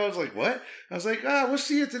 I was like, what? I was like, we'll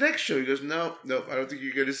see you at the next show. He goes, nope, I don't think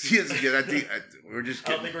you're going to see us again. I think we're just.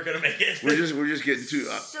 I don't think we're going to make it. We're just getting too.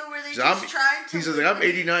 So were they just trying to? He says, like, I'm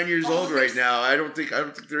 89 years old right now. I don't think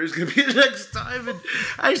there is going to be a next time. And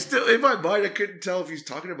I still, in my mind, I couldn't tell if he's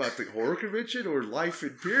talking about the horror convention or life in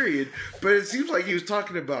period. But it seems like he was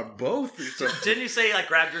talking about both. Or something. Didn't he say he like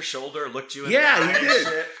grabbed your shoulder, looked you in the eye? Yeah, he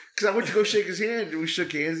did. Because I went to go shake his hand, and we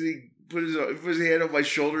shook hands, and he put his hand on my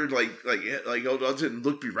shoulder, and like held on to it and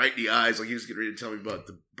looked me right in the eyes, like he was getting ready to tell me about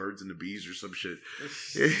the birds and the bees or some shit. And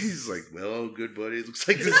he's like, "Well, good buddy, it looks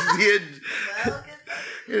like this is the end." Well,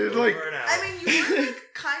 good buddy. I mean, you were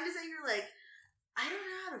like, kind of saying you're like, I don't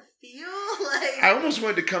know how to feel. Like, I almost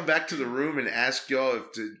wanted to come back to the room and ask y'all if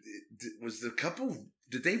was the couple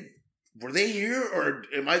were they here, or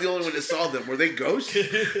am I the only one that saw them? Were they ghosts?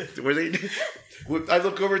 Were they? I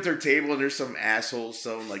look over at their table and there's some assholes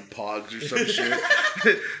selling like pogs or some shit.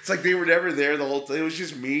 It's like they were never there the whole time. It was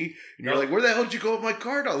just me. And you're like, where the hell did you go with my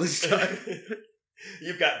card all this time?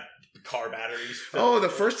 You've got car batteries. Oh, the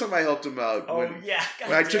first time I helped them out. When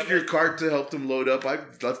I took your cart to help them load up, I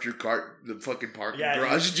left your cart in the fucking parking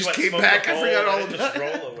garage and just came back. I forgot all about it.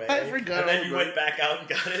 Roll away. I forgot and then you went back out and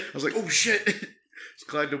got it. I was like, oh shit. It's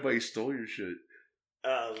glad nobody stole your shit.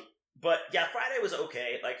 But yeah, Friday was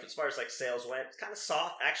okay. Like as far as like sales went, it's kind of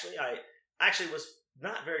soft. Actually, I was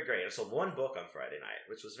not very great. I sold one book on Friday night,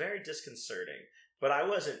 which was very disconcerting. But I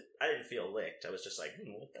didn't feel licked. I was just like,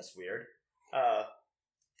 that's weird.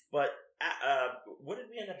 But what did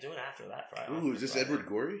we end up doing after that Friday? Ooh, is this Friday? Edward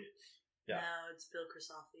Gorey? Yeah. No, it's Bill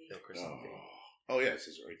Crisofi. Oh yeah, it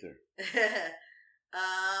says it right there.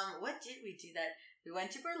 What did we do that? We went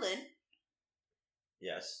to Berlin.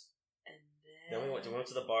 Yes. And then we went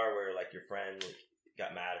to the bar where like your friend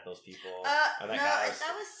got mad at those people. And that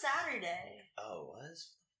was Saturday. Oh, it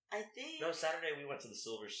was? I think. No, Saturday we went to the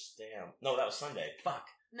Silver Stamp. No, that was Sunday. Fuck.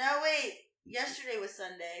 No, wait. Yesterday was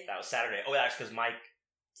Sunday. That was Saturday. Oh, yeah, it's because Mike.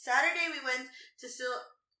 Saturday we went to Saturday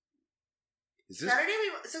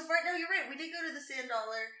no, you're right. We did go to the Sand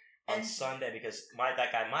Dollar. on Sunday because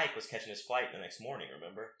that guy Mike was catching his flight the next morning.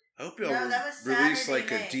 Remember? I hope y'all release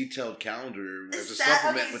like a detailed calendar as a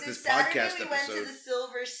supplement with this podcast episode. We went to the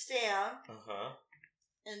Silver Stamp. Uh-huh.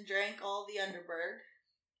 And drank all the Underberg.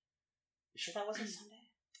 You sure that wasn't Sunday?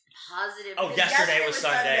 Positive. Oh, yesterday was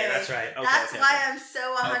Sunday. That's right. Okay, That's why I'm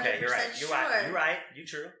so 100% okay, you're right. sure. You're right. You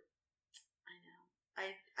true. I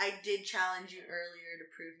know. I did challenge you earlier to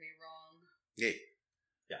prove me wrong. Hey.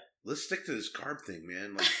 Yeah. Let's stick to this carb thing,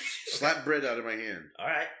 man. Like, slap bread out of my hand. All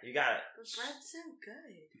right, you got it. But bread's so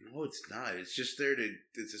good. No, it's not. It's just there to.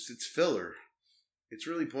 It's filler. It's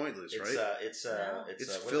really pointless, right? It's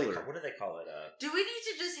filler. What do they call it? Do we need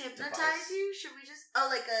to just hypnotize device? you? Should we just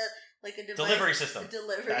like a device? Delivery system? A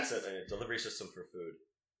delivery. That's it. A delivery system for food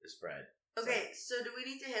is bread. Okay, so do we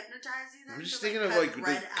need to hypnotize you then? I'm just thinking of like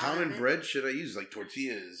the common bread shit I use, like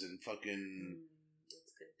tortillas and fucking.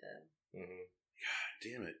 That's good though. Mm-hmm. God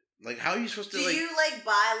damn it! Like, how are you supposed to? Do you like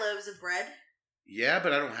buy loaves of bread? Yeah,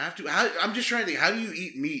 but I don't have to. I'm just trying to think. How do you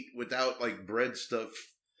eat meat without like bread stuff?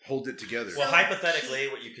 Hold it together. Well, hypothetically,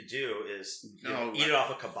 what you could do is eat it off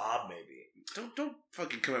a kebab, maybe. Don't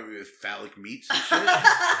fucking come at me with phallic meats and shit.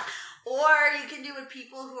 Or you can do what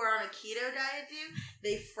people who are on a keto diet do.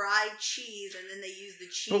 They fry cheese and then they use the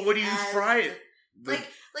cheese. But what do you fry it?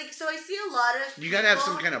 Like, so I see a lot of. You gotta have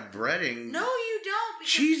some kind of breading. No, you don't.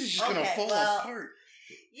 Because, cheese is just gonna fall apart.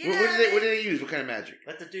 What do they use? What kind of magic?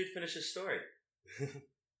 Let the dude finish his story.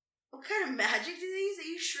 What kind of magic do they use? They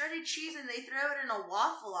use shredded cheese and they throw it in a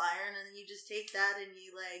waffle iron and then you just take that and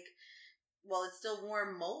you while it's still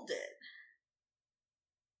warm, mold it.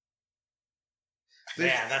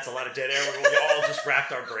 Man, that's a lot of dead air. We all just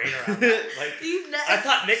wrapped our brain around that. Like, I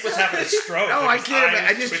thought Nick was having a stroke. No, I can't.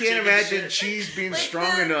 I just can't imagine cheese being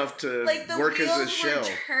strong enough to work as a shell.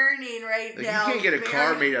 Turning right now. You can't get a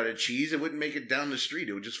car made out of cheese. It wouldn't make it down the street.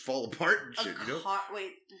 It would just fall apart and shit.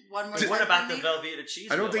 Wait, one more time. What about the Velveeta cheese?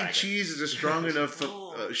 I don't think cheese is a strong enough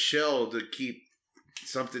shell to keep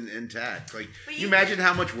something intact. Like, you imagine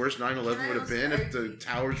how much worse 9/11 would have been if the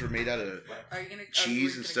towers were made out of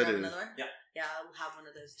cheese instead of. Yeah. Yeah, I'll have one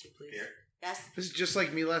of those too, please. Here. Yes. This is just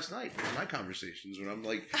like me last night in my conversations when I'm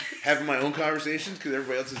like having my own conversations because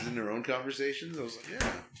everybody else is in their own conversations. I was like,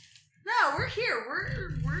 yeah. No, we're here.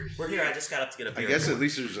 We're here. I just got up to get a beer. I guess at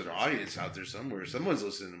least there's an audience out there somewhere. Someone's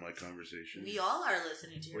listening to my conversation. We all are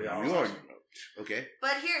listening to you. We are. Okay.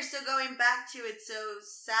 But here, so going back to it, so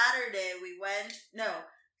Friday we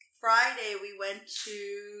went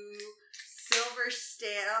to Silver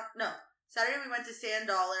Stamp. No. Saturday we went to Sand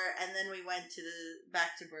Dollar, and then we went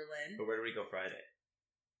back to Berlin. But where did we go Friday?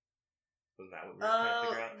 Wasn't that what we were trying to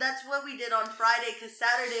figure out? That's what we did on Friday, because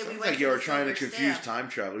Saturday we went to you were trying to confuse time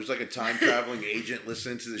travelers. Like a time traveling agent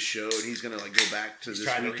listening to the show, and he's going to go back to this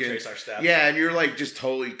weekend. Trying to retrace our steps. Yeah, and you're just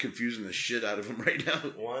totally confusing the shit out of him right now.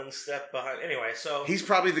 One step behind. Anyway, so... He's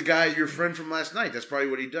probably the guy, your friend from last night. That's probably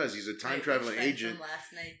what he does. He's a time traveling agent. From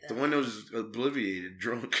last night, the one that was obliviated,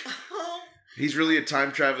 drunk. He's really a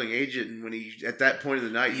time traveling agent, and when at that point of the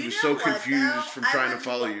night, he was so confused from trying to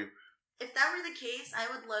follow you. If that were the case, I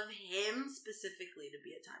would love him specifically to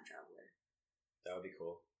be a time traveler. That would be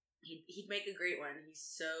cool. He'd make a great one. He's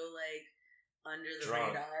so under the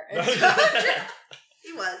drunk. radar.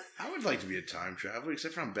 He was. I would like to be a time traveler,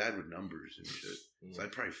 except for I'm bad with numbers and shit. Mm-hmm. So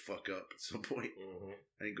I'd probably fuck up at some point. Mm-hmm.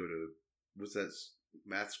 I didn't go to what's that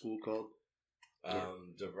math school called?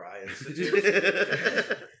 DeVry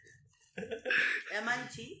Institute.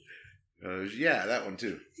 MIT? Yeah, that one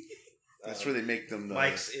too. That's where they make them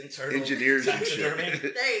Mike's internal engineers and shit.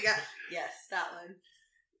 There you go. Yes, that one.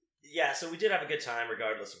 Yeah, so we did have a good time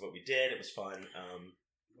regardless of what we did. It was fun.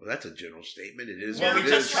 Well, that's a general statement. It is. Well, we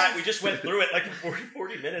just went through it like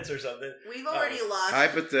 40 minutes or something. We've already lost,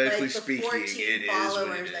 hypothetically speaking, 14 it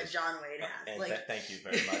followers is that John Wade has. And thank you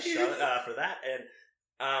very much for that.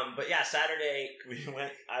 And but yeah, Saturday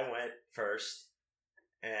I went first,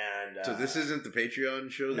 and so this isn't the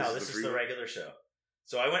Patreon show. This is the regular show.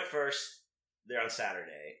 So I went first there on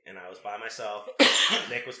Saturday, and I was by myself.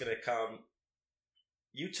 Nick was going to come.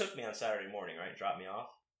 You took me on Saturday morning, right? Dropped me off?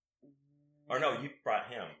 Or no, you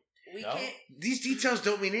brought him. We can't. These details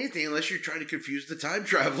don't mean anything unless you're trying to confuse the time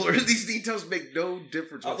traveler. These details make no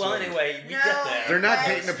difference whatsoever. Well, anyway, we get there. They're not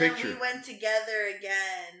painting a picture. We went together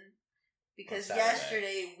again because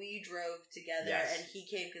yesterday we drove together, and he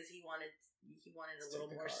came because he wanted a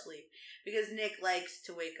little more sleep. Because Nick likes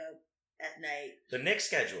to wake up at night. The Nick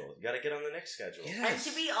schedule. You got to get on the Nick schedule. Yes. And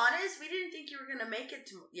to be honest, we didn't think you were going to make it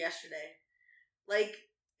to yesterday.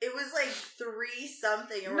 It was 3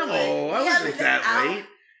 something. And I wasn't that late.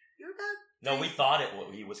 You were about No, we thought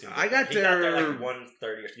he was going to. I got he there. Got there like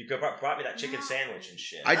 1:30. You brought me that chicken sandwich and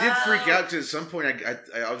shit. I did freak out because at some point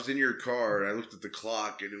I was in your car and I looked at the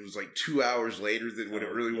clock and it was like 2 hours later than what it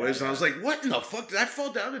really was. And I was like, what in the fuck? Did I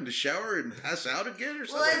fall down in the shower and pass out again or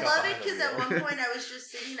something? Well, I love it because at one point I was just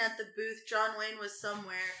sitting at the booth. John Wayne was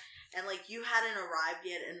somewhere. And, like, you hadn't arrived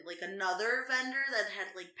yet, and, like, another vendor that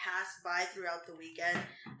had, like, passed by throughout the weekend,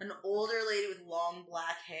 an older lady with long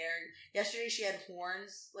black hair. Yesterday she had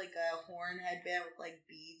horns, like a horn headband with, like,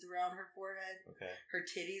 beads around her forehead. Okay. Her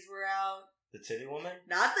titties were out. The titty woman?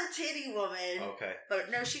 Not the titty woman. Okay. But,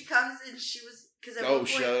 no, she comes and she was... Cause at one point,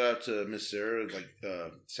 shout out to Miss Sarah, like,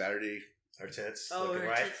 Saturday. Her tits looking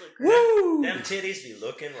right. Tits look great. Woo! Them titties be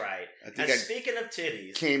looking right. And speaking of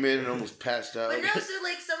titties, came in and almost passed out. But no, so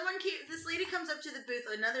like this lady comes up to the booth,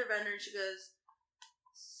 another vendor, and she goes,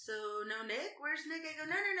 "So no Nick? Where's Nick?" I go,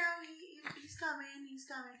 "No, he's coming."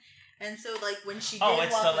 And so like when she did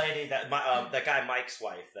it's the lady that that guy Mike's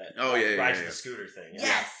wife that rides the scooter thing.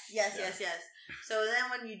 Yeah. Yes. So then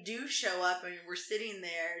when you do show up and we're sitting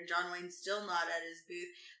there and John Wayne's still not at his booth,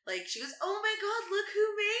 like she goes, "Oh my God, look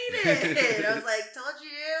who made it!" And I was like, "Told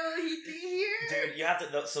you he'd be here." Dude, you have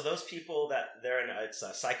to. So those people that they're in, it's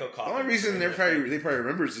a Psycho Coffee. The only reason they probably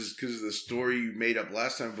remember is because of the story you made up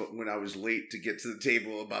last time, but when I was late to get to the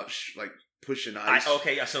table about like pushing ice. So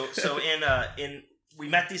in we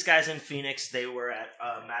met these guys in Phoenix. They were at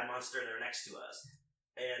Mad Monster. They were next to us,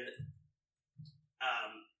 and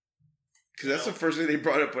because that's the first thing they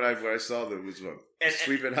brought up when I saw them was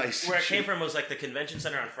sleeping ice. Where it came from was like the convention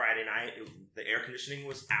center on Friday night. The air conditioning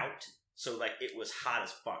was out, so like it was hot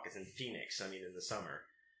as fuck. It's in Phoenix. I mean, in the summer.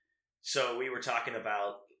 So we were talking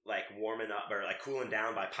about like warming up or like cooling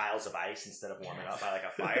down by piles of ice instead of warming up by like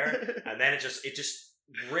a fire, and then it just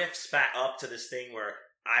riffs back up to this thing where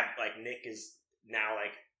Nick is now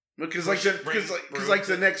like. Because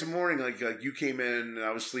the next morning, like you came in and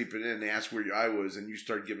I was sleeping in. And they asked where I was, and you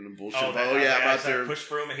started giving them bullshit. About their push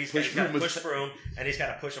broom, and he's got to push broom, and he's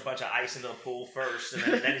got to push a bunch of ice into the pool first, and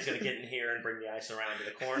then he's going to get in here and bring the ice around to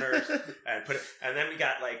the corners and put it. And then we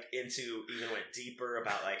got like went deeper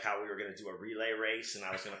about like how we were going to do a relay race, and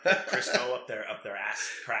I was going to put Crisco up their ass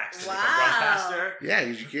cracks so they can run faster. Yeah,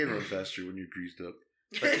 because you can run faster when you're greased up.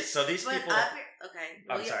 So these people. Okay.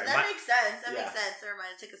 Well, I'm sorry. That makes sense. That makes sense. Never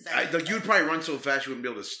mind. It took a second. You would probably run so fast you wouldn't be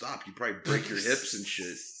able to stop. You'd probably break your hips and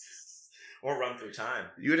shit. Or run through time.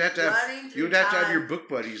 You would have to have your book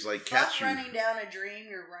buddies like catch you. Running down a dream,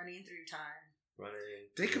 you're running through time.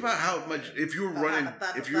 Think about how much if you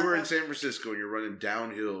were in San Francisco and you're running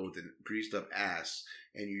downhill with a greased up ass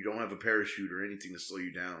and you don't have a parachute or anything to slow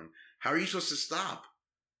you down. How are you supposed to stop?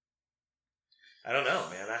 I don't know,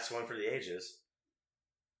 man. That's one for the ages.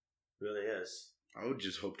 Really is. I would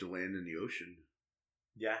just hope to land in the ocean.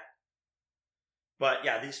 Yeah. But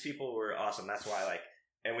yeah, these people were awesome. That's why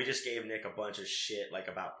and we just gave Nick a bunch of shit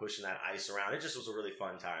about pushing that ice around. It just was a really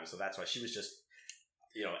fun time. So that's why she was just,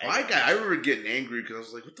 I remember getting angry because I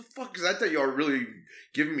was like, what the fuck? Because I thought y'all were really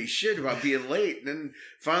giving me shit about being late. And then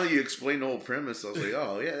finally you explained the whole premise. I was like,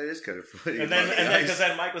 oh yeah, it is kind of funny. And then because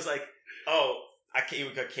then Mike was like, oh, he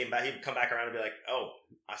would come back around and be like, "Oh,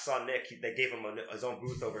 I saw Nick. They gave him his own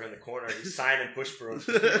booth over in the corner. He's signing push brooms."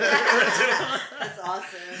 That's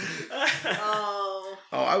awesome. Oh,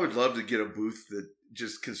 I would love to get a booth that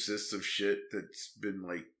just consists of shit that's been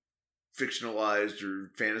like fictionalized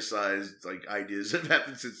or fantasized, like ideas that have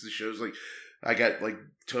happened since the shows. Like, I got like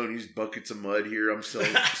Tony's buckets of mud here. I'm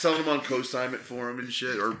selling them on consignment for him and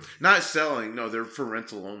shit, or not selling. No, they're for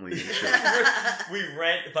rental only. And shit. We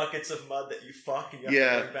rent buckets of mud that you fuck and you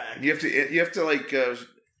have to bring back. You have to like. Oh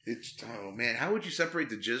man, how would you separate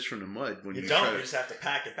the jizz from the mud when you don't? You just have to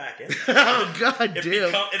pack it back in. Oh god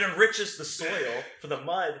damn! It enriches the soil for the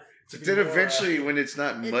mud. Then eventually, when it's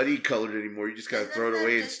not muddy colored anymore, you just gotta throw it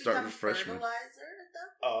away and start with fresh one.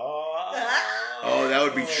 Oh, that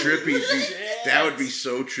would be trippy. That would be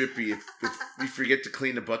so trippy if you forget to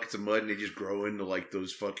clean the buckets of mud and they just grow into like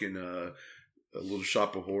those fucking a Little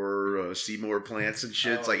Shop of Horror Seymour plants and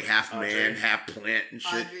shit. It's like half man, half plant and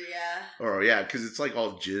shit. Oh yeah, because it's like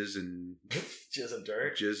all jizz and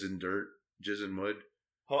jizz and mud.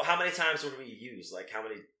 Well, how many times would we use? Like, how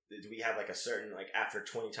many do we have? Like a certain after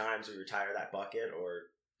 20 times we retire that bucket, or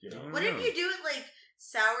What if you do it like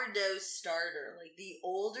sourdough starter? Like the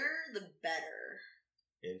older, the better.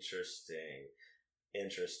 Interesting.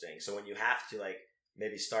 So when you have to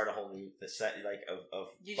maybe start a whole new set of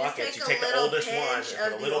you buckets, you take the oldest one and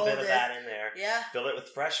put a little bit of that in there. Yeah. Fill it with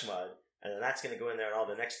fresh mud, and then that's going to go in there and all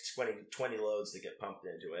the next 20 loads that get pumped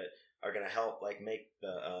into it. are gonna help like make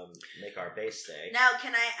our base stay. Now,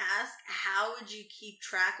 can I ask, how would you keep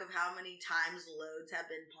track of how many times loads have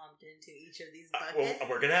been pumped into each of these buckets? Well,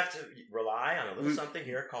 we're gonna have to rely on a little something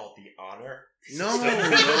here called the honor. No.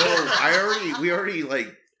 We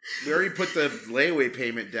already put the layaway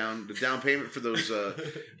payment down, the down payment for those.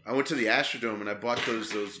 I went to the Astrodome and I bought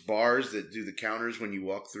those bars that do the counters when you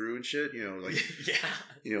walk through and shit. You know, like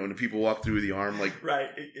when the people walk through, the arm right,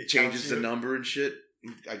 it changes the number and shit.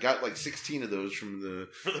 I got like 16 of those from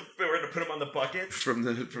we're gonna put them on the buckets from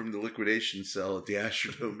the liquidation cell at the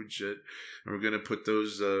Astrodome and shit. And we're gonna put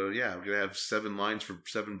those. We're gonna have 7 lines for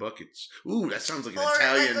 7 buckets. Ooh, that sounds like an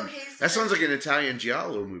Italian. That sounds like an Italian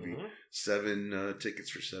giallo movie. Mm-hmm. 7 tickets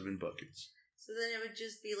for 7 buckets. So then it would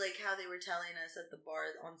just be like how they were telling us at the bar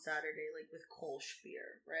on Saturday, like with Kolsch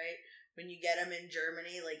beer, right? When you get them in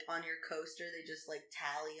Germany, like on your coaster, they just like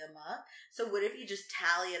tally them up. So what if you just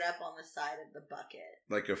tally it up on the side of the bucket?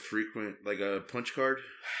 Like a punch card?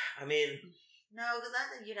 I mean... No, because I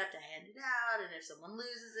think you'd have to hand it out, and if someone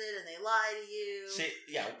loses it and they lie to you... See,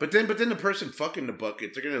 yeah. But then the person fucking the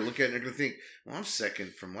bucket, they're going to look at it and they're going to think, well, I'm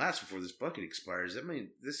second from last before this bucket expires. I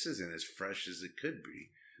mean, this isn't as fresh as it could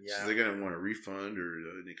be. Yeah. So they're going to want a refund or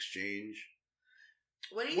an exchange.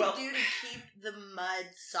 What do you do to keep the mud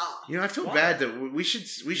soft? I feel bad that we should.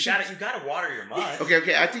 You gotta water your mud.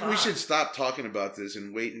 Okay. I think we should stop talking about this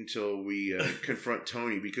and wait until we confront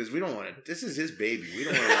Tony, because we don't want to. This is his baby. We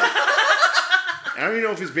don't want to. I don't even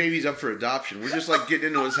know if his baby's up for adoption. We're just like getting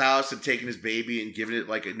into his house and taking his baby and giving it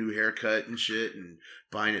like a new haircut and shit, and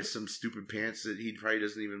buying it some stupid pants that he probably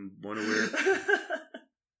doesn't even want to wear.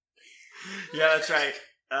 Yeah, that's right.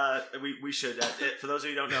 We should. For those of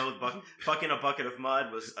you who don't know, fucking a bucket of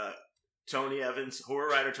mud was Tony Evans, horror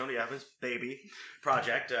writer Tony Evans' baby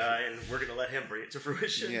project, and we're gonna let him bring it to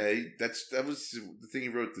fruition. Yeah, that was the thing he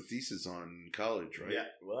wrote the thesis on in college, right? Yeah.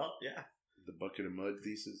 Well, yeah. The bucket of mud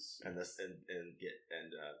thesis,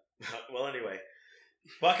 well, anyway,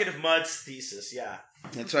 bucket of mud's thesis. Yeah,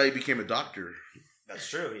 that's how he became a doctor. That's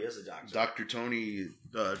true. He is a doctor. Dr. Tony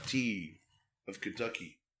T of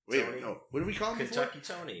Kentucky. Wait, Tony. no. What do we call him? Kentucky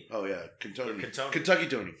Tony. Oh yeah, Kentucky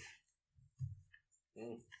Tony.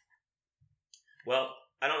 Mm. Well,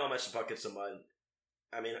 I don't know much buckets of mud.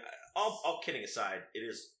 I mean, all kidding aside, it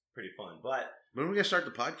is pretty fun. But when are we gonna start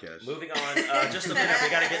the podcast? Moving on, just a minute. We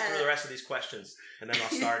got to get through the rest of these questions, and then I'll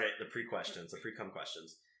start it. The pre-cum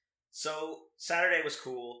questions. So Saturday was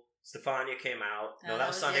cool. Stefania came out. No, that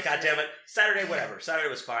was Sunday. God damn it, Saturday, whatever. Saturday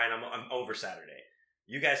was fine. I'm over Saturday.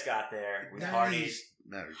 You guys got there. We partied.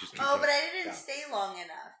 But I didn't stay long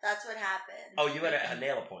enough. That's what happened. Oh, you had a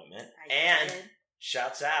nail appointment. I did.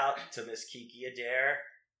 Shouts out to Miss Kiki Adair,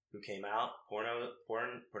 who came out.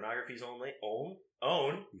 Pornography's own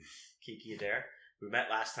Kiki Adair, who we met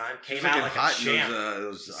last time. Came out like hot a champ.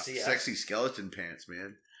 Those sexy skeleton pants,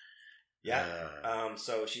 man. Yeah.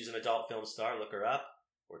 So she's an adult film star. Look her up,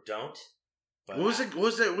 or don't. But what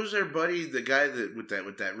was their buddy, the guy that with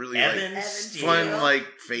that really Evan like Steele. fun like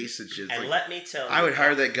face and shit? And like, let me tell you, I would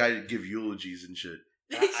hire that guy to give eulogies and shit.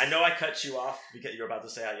 I know I cut you off because you're about to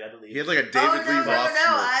say how you had to leave. He had like a David Lee Roth. No,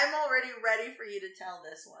 I'm already ready for you to tell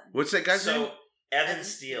this one. What's that guy's name? So Evan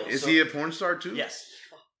Steele. Is he a porn star too? Yes.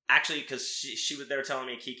 Actually, because they were telling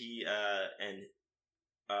me Kiki and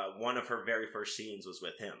one of her very first scenes was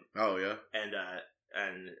with him. Oh yeah.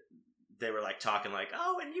 And they were like talking like,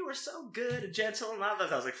 oh, and you were so good and gentle and all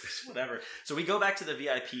that. I was like, whatever. So we go back to the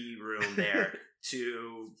VIP room there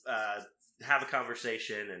to have a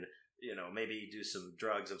conversation and maybe do some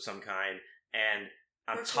drugs of some kind. And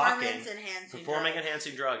I'm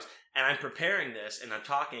performance-enhancing drugs. And I'm preparing this and I'm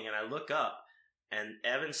talking and I look up and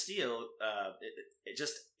Evan Steele it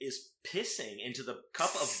just is pissing into the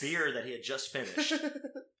cup of beer that he had just finished.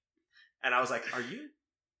 And I was like, are you?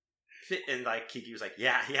 And like Kiki was like,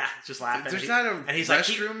 yeah, just laughing. There's not a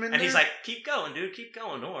restroom in there? And he's like, keep going, dude, keep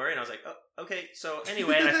going, don't worry. And I was like, oh, okay. So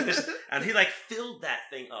anyway, and I finished, and he like filled that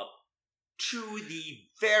thing up to the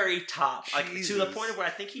very top, like to the point of where I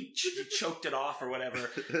think he choked it off or whatever,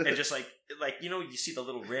 and just like you see the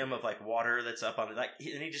little rim of like water that's up on it, like,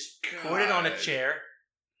 and he just poured it on a chair.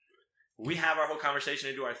 We have our whole conversation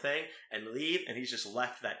and do our thing and leave, and he's just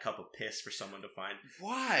left that cup of piss for someone to find.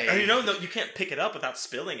 Why? And you can't pick it up without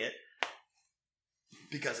spilling it.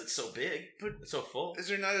 Because it's so big, but it's so full. Is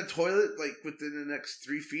there not a toilet like within the next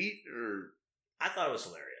 3 feet? Or I thought it was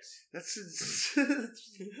hilarious. There's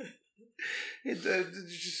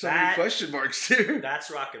just so many question marks there.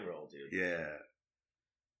 That's rock and roll, dude. Yeah.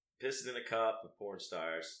 Pissing in a cup with porn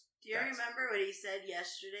stars. Do you remember what he said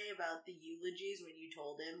yesterday about the eulogies when you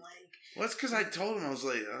told him, like... Well, that's because I told him, I was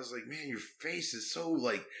like, man, your face is so,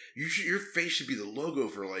 like, your face should be the logo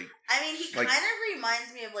for, like... I mean, he kind of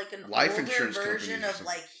reminds me of, like, an life older insurance version of,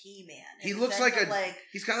 like, He-Man. He looks like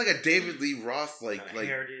he's got, like, a David Lee Roth, like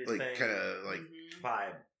kind of, like...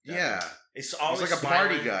 vibe. Yeah. It's always like a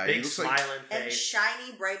smiling, party guy. Big he looks smiling like... face. And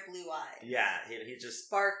shiny, bright blue eyes. Yeah, he just...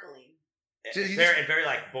 Sparkling. Very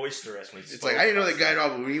like boisterous when he's. It's like I didn't know that guy at all,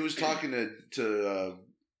 but when he was talking to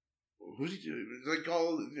who's he doing? He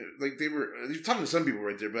was talking to some people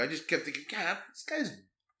right there, but I just kept thinking, God, this guy's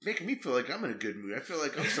making me feel like I'm in a good mood. I feel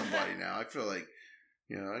like I'm somebody now. I feel like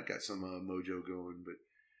I got some mojo going. But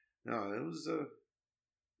no, it was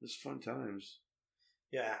fun times.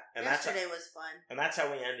 Yeah, and yesterday was fun, and that's how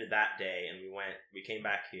we ended that day. And we came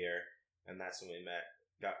back here, and that's when we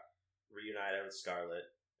got reunited with Scarlett.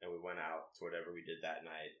 And we went out to whatever we did that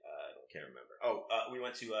night. I can't remember. We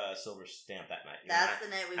went to Silver Stamp that night. That's the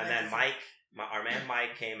night we went. And then Mike, our man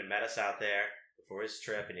Mike, came and met us out there before his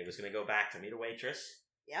trip, and he was going to go back to meet a waitress.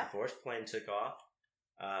 Yeah. Before his plane took off.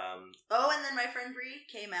 And then my friend Bree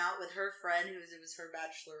came out with her friend, it was her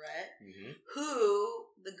bachelorette, who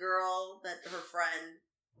the girl that her friend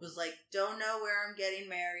was like, don't know where I'm getting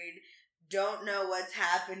married. Don't know what's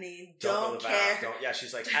happening. Don't care.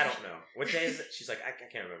 She's like, I don't know. What day is it? She's like, I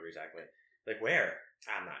can't remember exactly. Like, where?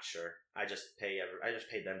 I'm not sure. I just paid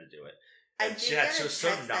them to do it. And she was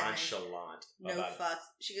so nonchalant. No fucks.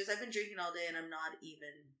 She goes, I've been drinking all day and I'm not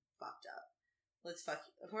even fucked up. Let's fuck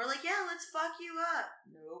you. We're like, yeah, let's fuck you up.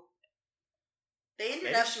 Nope. They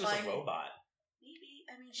ended up she was a robot. Maybe.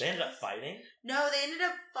 I mean, they ended up fighting? No, they ended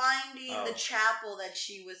up finding the chapel that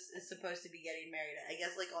she is supposed to be getting married at. I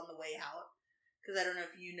guess, like, on the way out. Because I don't know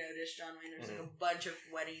if you noticed, John Wayne, there's like a bunch of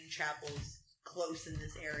wedding chapels close in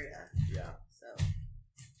this area. Yeah. So,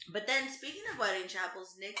 but then, speaking of wedding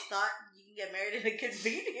chapels, Nick thought you can get married in a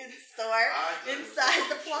convenience store inside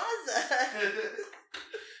the plaza.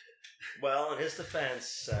 Well, in his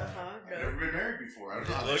defense, I've never been married before. I don't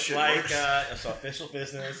know how it looked like official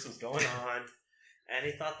business was going on. And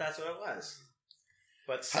he thought that's what it was.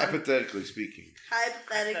 But hypothetically speaking.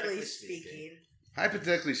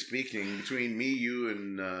 Hypothetically speaking, between me, you,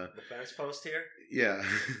 and... the fence post here? Yeah.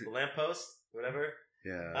 The lamp post? Whatever?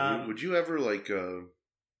 Yeah. Would you ever, like... how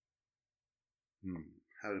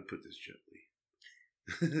to put this gently?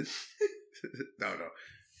 No.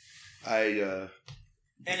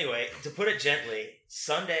 Anyway, to put it gently,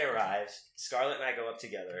 Sunday arrives. Scarlett and I go up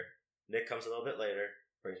together. Nick comes a little bit later.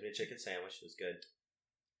 Brings me a chicken sandwich. It was good.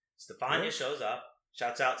 Stefania shows up.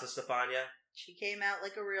 Shouts out to Stefania. She came out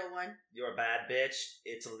like a real one. You're a bad bitch.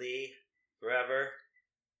 Italy forever.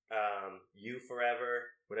 You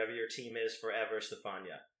forever. Whatever your team is forever,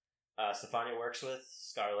 Stefania. Stefania works with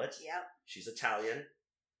Scarlett. Yep. She's Italian.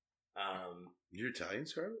 You're Italian,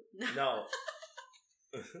 Scarlett? No.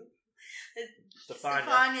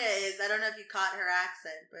 Stefania is. I don't know if you caught her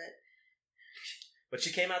accent, but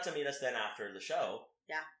she came out to meet us then after the show.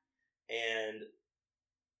 Yeah. And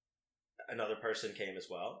another person came as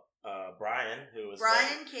well. Brian, who was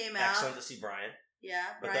came out. Excellent to see Brian.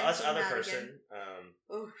 Yeah, but the other person.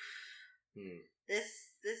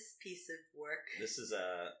 This piece of work. This is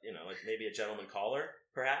maybe a gentleman caller,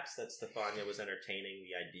 perhaps, that Stefania was entertaining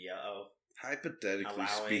the idea of. Hypothetically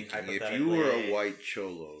speaking, if you were a white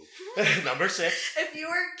cholo. Number 6. If you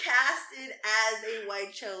were casted as a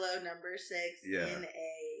white cholo number 6 in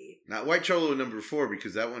a... Not white cholo number 4,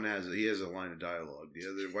 because that one has a line of dialogue. The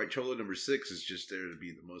other white cholo number 6 is just there to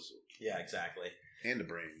be the muscle. Yeah, exactly. And the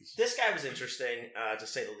brains. This guy was interesting, to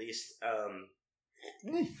say the least.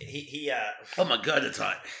 He oh my god, it's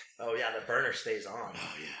hot. Oh yeah, the burner stays on.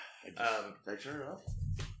 Oh yeah. Did I turn it off?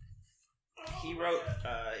 He wrote,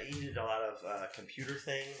 he did a lot of computer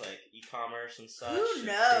things, like e-commerce and such. Who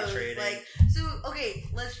knows? Okay,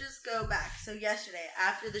 let's just go back. So yesterday,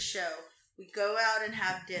 after the show, we go out and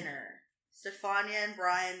have dinner. Stefania and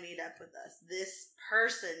Brian meet up with us. This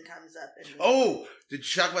person comes up and... Oh! Did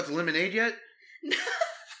you talk about the lemonade yet?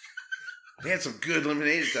 They had some good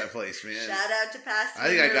lemonade at that place, man. Shout out to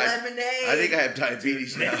Pasadena Lemonade. I think I have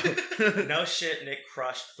diabetes now. No shit, Nick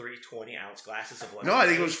crushed 3 20-ounce glasses of lemonade. No, I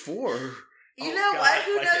think it was 4. You know what?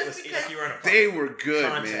 Who knows? Because they were good,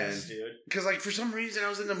 contest, man. Dude. Because, like, for some reason, I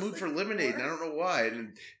was in the mood for lemonade, and I don't know why.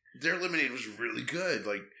 And their lemonade was really good.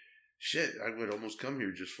 Like, shit, I would almost come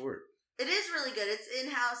here just for it. It is really good. It's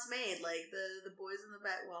in-house made. Like, the boys in the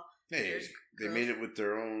back, they made it with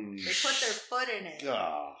their own... They put their foot in it.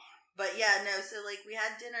 Oh. But, yeah, no, so, like, we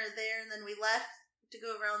had dinner there, and then we left to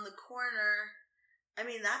go around the corner. I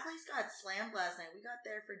mean, that place got slammed last night. We got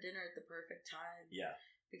there for dinner at the perfect time. Yeah.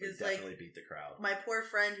 Because definitely beat the crowd. My poor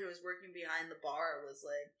friend who was working behind the bar was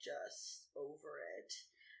like just over it.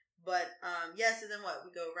 But so then what?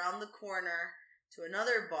 We go around the corner to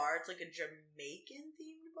another bar. It's like a Jamaican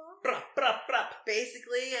themed bar.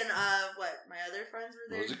 Basically, and my other friends were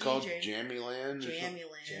there. What was it called? Jammyland?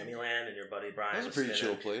 Jammyland, and your buddy Brian. That was a pretty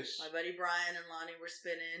chill place. My buddy Brian and Lonnie were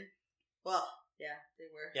spinning. Well, yeah, they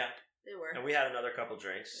were. Yeah. They were. And we had another couple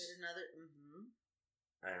drinks.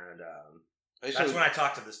 And that's when I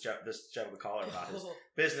talked to this gentleman caller about his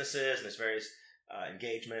businesses and his various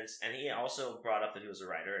engagements, and he also brought up that he was a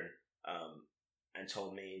writer and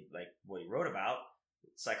told me like what he wrote about,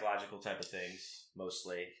 psychological type of things,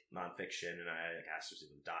 mostly nonfiction. And I asked if he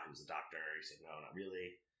was a doctor. He said no, not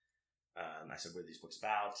really. I said, what are these books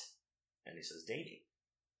about? And he says dating.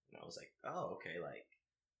 And I was like, oh, okay, like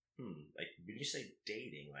when you say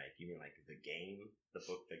dating, like you mean like the game, the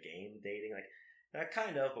book, the game dating, like.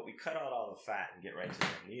 Kind of, but we cut out all the fat and get right to the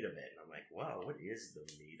meat of it. And I'm like, wow, what is the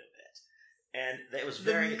meat of it? And it was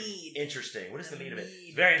very interesting. What is the meat of it?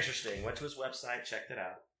 Very interesting. Went to his website, checked it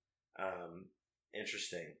out.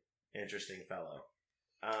 Interesting fellow.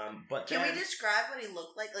 But can we describe what he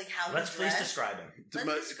looked like? Like how? Let's please describe him.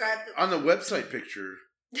 Let's describe on the website picture.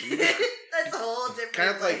 That's a whole different. Kind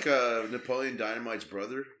of like Napoleon Dynamite's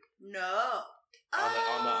brother. No.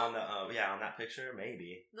 On that picture,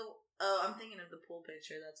 maybe. I'm thinking of the pool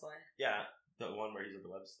picture. That's why. Yeah, the one where he's at the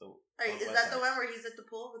website. Is that the one where he's at the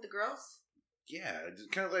pool with the girls? Yeah, it's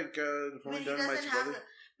kind of like Napoleon Dynamite's brother.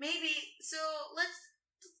 Maybe. So let's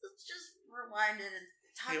just rewind it and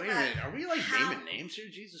talk about. Wait a minute. Are we like naming names here?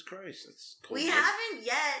 Jesus Christ, that's cool. We haven't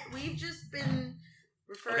yet. We've just been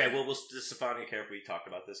referring. Okay, well, does Stefania care if we talk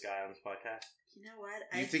about this guy on this podcast? You know what?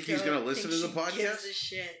 You think he's going to listen to the podcast? Gives a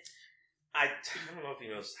shit. I don't know if he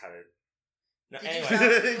knows how to. No,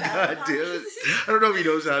 anyway. God damn it. I don't know if he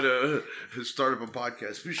knows how to start up a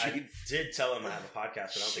podcast machine. I did tell him I have a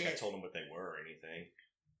podcast, but I don't think I told him what they were or anything.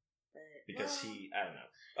 Because I don't know.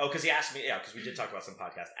 Oh, because he asked me, because we did talk about some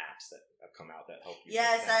podcast apps that have come out that help you.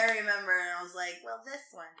 Yes, I remember. And I was like, well,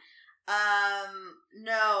 this one.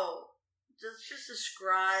 No. Just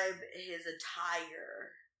describe his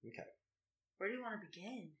attire. Okay. Where do you want to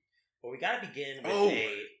begin? Well, we got to begin with a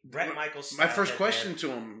Bret Michaels. My first question to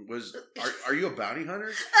him was, "Are you a bounty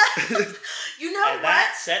hunter?" You know and what?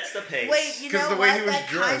 That sets the pace. Wait, you know the what? Way he was that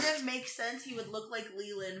dressed. kind of makes sense. He would look like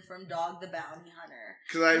Leland from Dog the Bounty Hunter.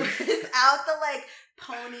 Because without the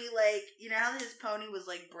pony, you know how his pony was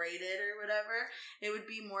braided or whatever. It would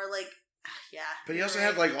be more yeah. But he also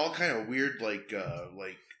had all kind of weird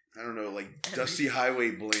I don't know, Dusty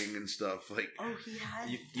Highway bling and stuff. Oh, he had.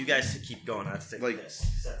 You guys keep going. I have to take this.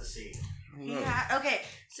 Set the scene. Okay,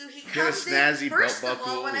 so he comes in. First of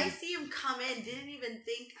all, when I see him come in, didn't even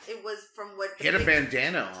think it was from what. He had a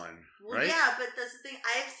bandana on, well, right? Yeah, but that's the thing.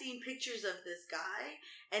 I've seen pictures of this guy,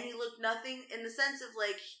 and he looked nothing in the sense of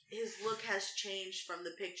his look has changed from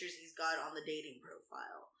the pictures he's got on the dating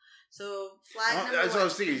profile. So that's what I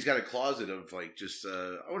was thinking. He's got a closet of just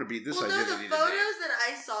I want to be this identity. The photos that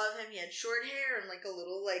I saw of him, he had short hair and a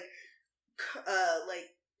little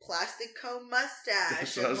plastic comb mustache.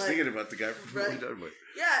 That's what I was thinking about the guy from Napoleon Dynamite.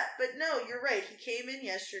 Yeah, but no, you're right. He came in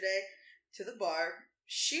yesterday to the bar.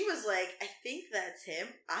 She was like, "I think that's him.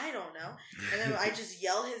 I don't know." And then I just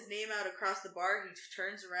yell his name out across the bar. He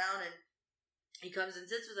turns around and he comes and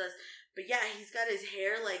sits with us. But yeah, he's got his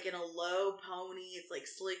hair in a low pony.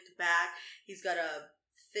 It's slicked back. He's got a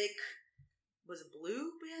thick, was it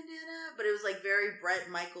blue bandana? But it was very Bret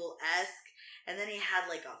Michael-esque. And then he had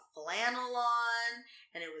a flannel on,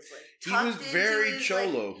 and it was tucked into he was very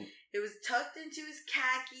cholo. It was tucked into his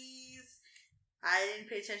khakis. I didn't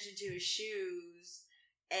pay attention to his shoes.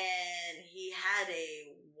 And he had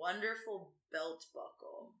a wonderful belt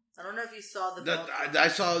buckle. I don't know if you saw the belt buckle. I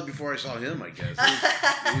saw it before I saw him, I guess.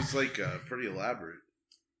 It was pretty elaborate.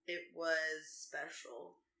 It was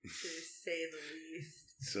special, to say the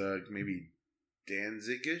least. It's maybe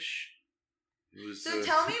Danzig-ish. So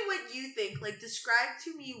tell me what you think. Describe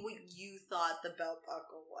to me what you thought the belt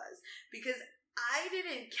buckle was. Because I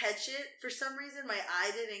didn't catch it. For some reason, my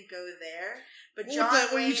eye didn't go there. But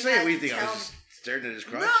John when you say it, what do you think? I was just staring at his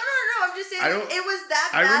crotch? No. I'm just saying it was that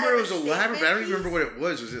bad. I remember it was elaborate, but I don't remember what it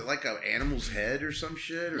was. Was it an animal's head or some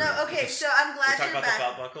shit? Or no, okay, so I'm glad you're back.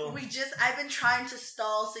 About the belt buckle? I've been trying to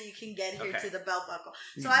stall so you can get here to the belt buckle.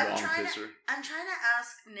 So I'm trying to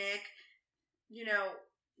ask Nick,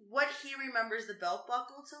 what he remembers the belt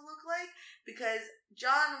buckle to look like, because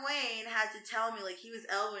John Wayne had to tell me, he was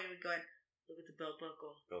elbowing me going, "Look at the belt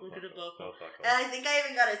buckle. Look at the belt buckle." And I think I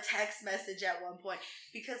even got a text message at one point,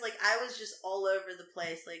 because I was just all over the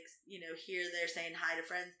place, here, there, saying hi to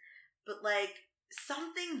friends. But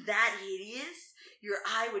something that hideous, your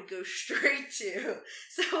eye would go straight to.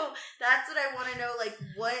 So that's what I want to know. Like,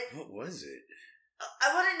 what was it?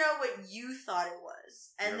 I want to know what you thought it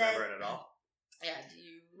was. And you remember it at all? Yeah, do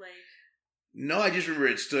you, like... No, I just remember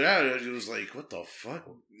it stood out. It was like, what the fuck?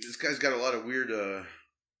 This guy's got a lot of weird,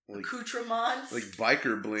 like, accoutrements. Like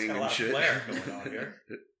biker bling and shit. Flair going on here.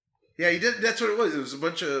 Yeah, he did. That's what it was. It was a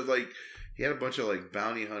bunch of, like, he had a bunch of, like,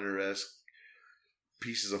 bounty hunter-esque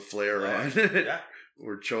pieces of flair on. Yeah.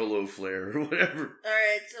 Or cholo flair or whatever.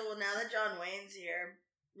 Alright, so now that John Wayne's here,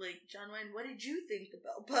 like, John Wayne, what did you think the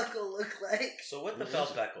belt buckle looked like? So what the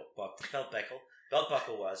belt buckle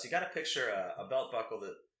was, you got to picture a belt buckle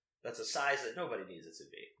that's a size that nobody needs it to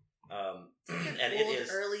be. And it is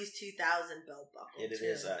early 2000 belt buckle. It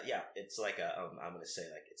is, yeah. It's like I'm gonna say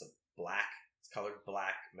like it's a black, it's colored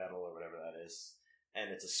black metal or whatever that is, and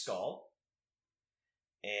it's a skull,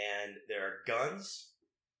 and there are guns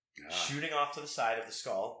shooting off to the side of the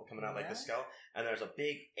skull, coming out like the skull, and there's a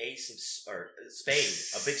big a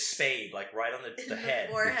big spade, like right on the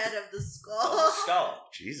head, forehead of the skull. Of the skull.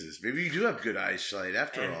 Jesus, maybe you do have good eyesight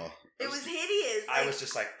after all. It was hideous. I was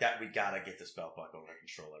just like, that. We gotta get this belt buckle under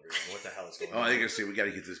control, everyone. What the hell is going on? Oh, I think I say we gotta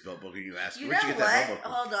get this belt buckle. You asked me, where'd you get what? that belt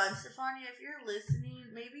buckle? Hold on, Stefania, if you're listening,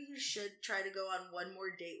 maybe you should try to go on one more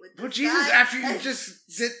date with this Well, Jesus, guy after you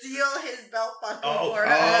just steal his belt buckle for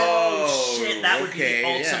him. Oh, shit, that would be the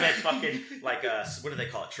ultimate fucking, like, what do they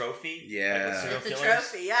call it, trophy? Yeah. Like it's a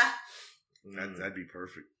trophy, yeah. That'd be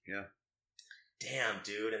perfect, yeah. Damn,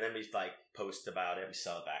 dude, and then we, like, post about it, we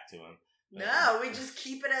sell it back to him. No, we just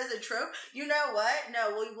keep it as a trope. You know what?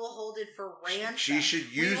 No, we will hold it for ransom. She should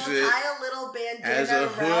use it. We will tie a little bandana as a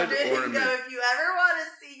around hood it ornament. and go, if you ever want to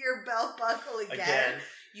see your belt buckle again,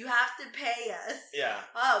 you have to pay us. Yeah.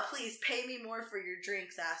 Oh, please pay me more for your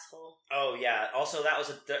drinks, asshole. Oh, yeah. Also, that was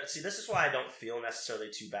see, this is why I don't feel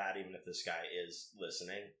necessarily too bad, even if this guy is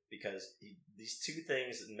listening, because these two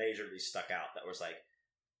things majorly stuck out that was like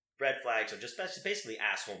red flags or just basically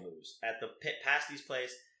asshole moves. At the Pasty's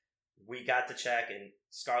place, we got the check, and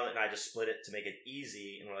Scarlett and I just split it to make it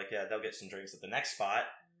easy, and we're like, yeah, they'll get some drinks at the next spot.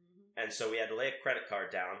 And so we had to lay a credit card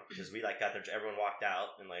down because we like got there. Everyone walked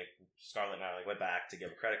out, and like Scarlett and I like went back to give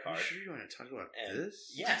a credit card. Are you sure you want to talk about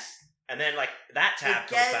this? Yes. And then like that tab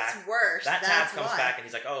comes back. It gets worse. That tab comes back, and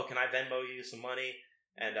he's like, "Oh, can I Venmo you some money?"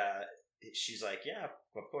 And she's like, "Yeah,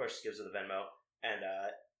 of course." Gives her the Venmo, and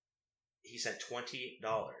he sent $20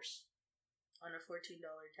 on a $14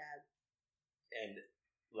 tab. And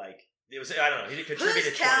like it was, I don't know. He contributed.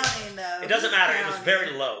 Who's counting though? It doesn't matter. It was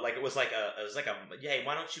very low. Like it was like a, yeah.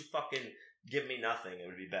 Why don't you fucking give me nothing? It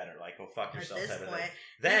would be better. Like, go fuck yourself. At this type point, of thing.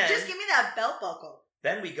 Then just give me that belt buckle.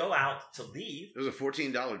 Then we go out to leave. It was a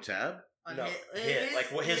 $14 tab. No,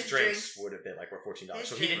 his drinks would have been like were $14.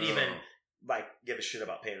 So he didn't even like give a shit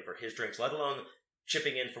about paying for his drinks, let alone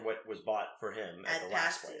chipping in for what was bought for him at the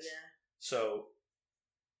last place. Yeah. So.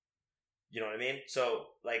 You know what I mean?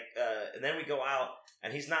 So, like, and then we go out,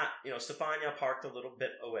 and he's not, Stefania parked a little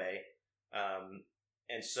bit away.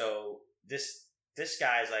 And so this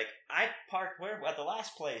guy's like, I parked at the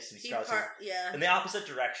last place. And Scar's like, in the opposite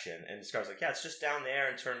direction. And Scar's like, yeah, it's just down there,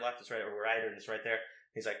 and turn left, it's right, or right, and it's right there.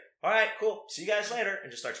 He's like, all right, cool, see you guys later.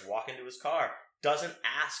 And just starts walking to his car. Doesn't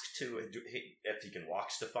ask if he can walk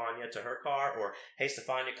Stefania to her car, or hey,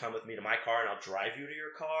 Stefania, come with me to my car and I'll drive you to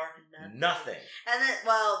your car. Nothing. And then,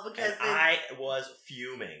 because I was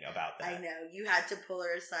fuming about that. I know you had to pull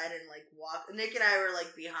her aside and like walk. Nick and I were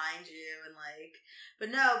like behind you and like, but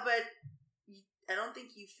I don't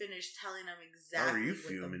think you finished telling him exactly. How are you what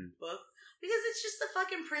fuming? The book. Because it's just the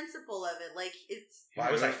fucking principle of it. Like, it's... Why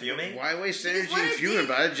was I fuming? Why waste energy and fuming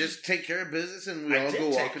about it? Just take care of business and we all go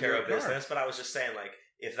walk into our car. Business, but I was just saying, like,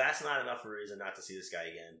 if that's not enough reason not to see this guy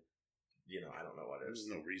again, I don't know what it is.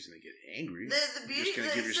 There's no reason to get angry. The beauty... You're just going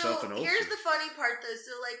to give yourself an ulcer. Here's the funny part, though.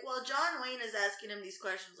 So, like, while John Wayne is asking him these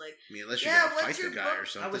questions, like... I mean, unless you're going to fight the guy or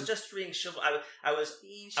something. I was just being chivalrous. I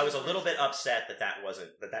was a little bit upset that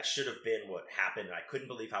should have been what happened, and I couldn't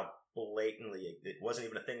believe how blatantly it wasn't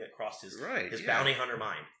even a thing that crossed his bounty hunter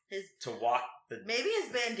mind. To walk maybe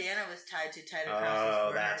his bandana was tied too tight across his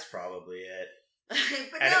forehead. That's probably it.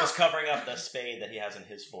 But it was covering up the spade that he has in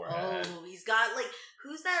his forehead. Oh, he's got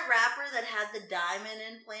who's that rapper that had the diamond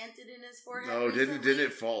implanted in his forehead? No, didn't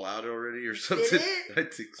it fall out already or something? Did it? I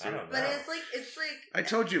think so. I don't know. But it's like I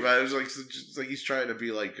told you about it. It was just like he's trying to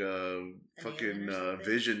be like fucking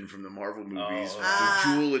Vision from the Marvel movies with the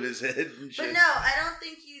jewel in his head and shit. But no, I don't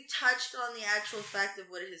think you touched on the actual fact of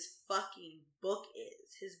what his fucking book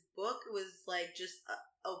is. His book was like just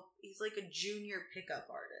he's like a junior pickup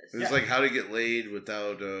artist. It's like How to Get Laid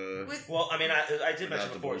without. Well, I mean, I did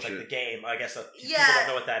mention before. It's like the game. I guess people don't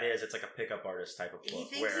know what that is. It's like a pickup artist type of book. He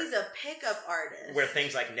thinks he's a pickup artist. Where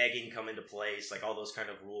things like negging come into place, like all those kind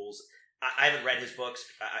of rules. I haven't read his books.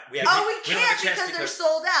 We can't because they're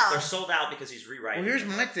sold out. They're sold out because he's rewriting. Well, here's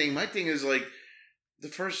my thing. My thing is like the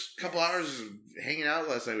first couple hours of hanging out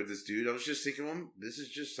last night with this dude. I was just thinking, well, this is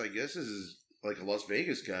just. I guess this is like a Las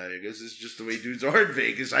Vegas guy. I guess it's just the way dudes are in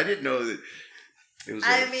Vegas. I didn't know that it was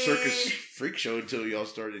a circus freak show until y'all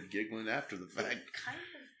started giggling after the fact. Kind of.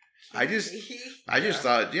 I just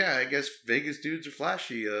thought, I guess Vegas dudes are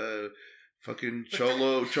flashy. Fucking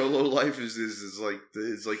cholo life is like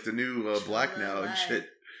the new black now and shit.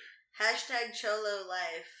 Hashtag cholo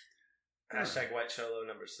life. Hashtag white cholo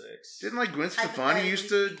number 6. Didn't like Gwen Stefani used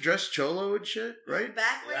to dress cholo and shit, right?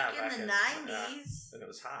 Back in the 90s. And it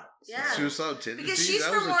was hot. Yeah. Suicidal Tendencies. Because she's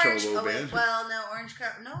that from was a Orange. cholo band. Well, no, Orange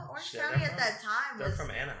County. No, Orange County at that time was. They're from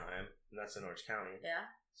Anaheim, and that's in Orange County. Yeah.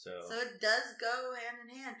 So it does go hand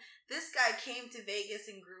in hand. This guy came to Vegas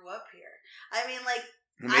and grew up here. I mean, like.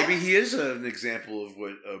 Maybe he is an example of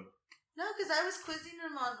what. No, because I was quizzing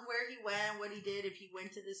him on where he went, what he did, if he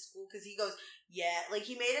went to this school. Because he goes, like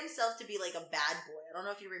he made himself to be like a bad boy. I don't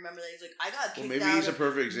know if you remember that. He's like, I got kicked out. Maybe he's a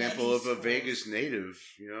perfect example of a Vegas native.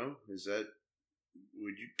 You know,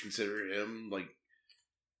 would you consider him like?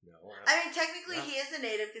 No. I mean, technically, he is a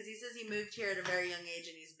native because he says he moved here at a very young age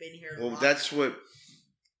and he's been here. Well, that's what.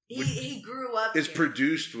 He grew up. It's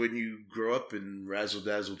produced when you grow up in Razzle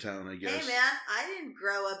Dazzle Town, I guess. Hey man, I didn't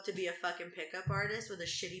grow up to be a fucking pickup artist with a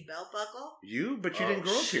shitty belt buckle. But you didn't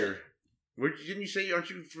grow up here. Didn't you say, aren't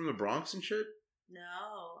you from the Bronx and shit? No,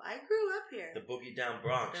 I grew up here. The Boogie Down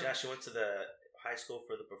Bronx. Yeah, she went to the high school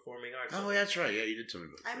for the performing arts. Oh, that's right. Yeah, you did tell me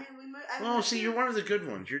about that. I mean, we moved. Well, see, you're one of the good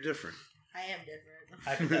ones. You're different. I am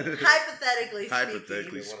different.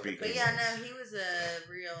 Hypothetically speaking. But yeah, no, he was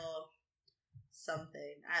a real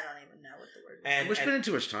something. I don't even know what the word was. We're spending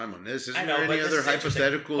too much time on this. Isn't there any other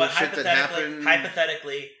hypothetical shit that happened?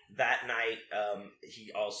 Hypothetically, that night,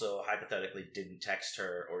 he also hypothetically didn't text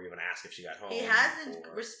her or even ask if she got home. He hasn't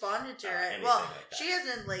responded to her. Well, she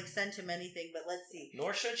hasn't sent him anything. But let's see.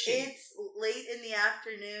 Nor should she. It's late in the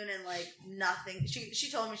afternoon and nothing. She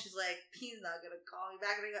told me, she's like, he's not gonna call me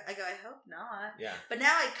back. And I go, I hope not. Yeah. But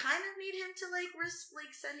now I kind of need him to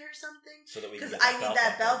send her something so that we because I need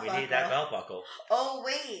that belt buckle. We need that belt buckle. Oh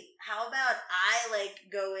wait, how about I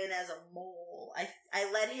go in as a mole? I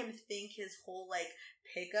let him think his whole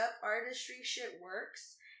pickup artistry shit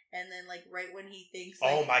works, and then right when he thinks,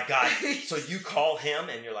 oh my god! So you call him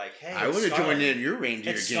and you're like, hey, I would have joined in your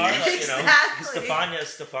reindeer game. Exactly.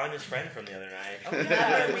 Stefania's friend from the other night. Oh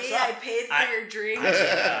yeah, me, I paid for your drink.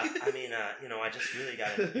 I just really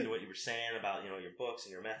got into what you were saying about your books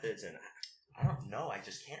and your methods, and I don't know. I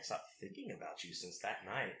just can't stop thinking about you since that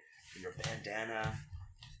night. Your bandana.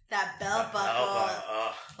 That belt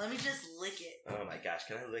buckle. Let me just lick it. Oh my gosh,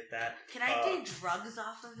 can I lick that? Can I do drugs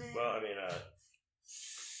off of it? Well, I mean,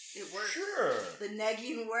 it works. Sure. The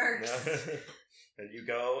negging works. And you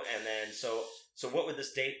go, and then so what would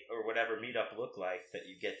this date or whatever meetup look like that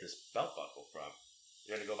you get this belt buckle from?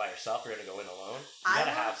 You're gonna go by yourself? You're gonna go in alone? You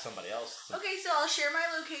gotta have somebody else. Okay, so I'll share my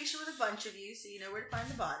location with a bunch of you, so you know where to find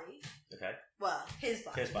the body. Okay. Well, his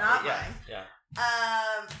body, mine. not Yeah.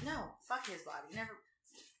 No, fuck his body. Never.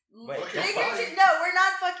 Wait, no, we're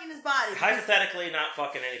not fucking his body. Hypothetically, not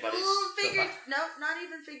fucking anybody's. No, not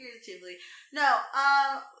even figuratively. No,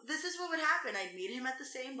 this is what would happen. I'd meet him at the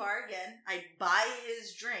same bar again. I'd buy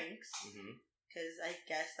his drinks. Because I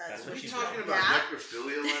guess that's what you're talking about.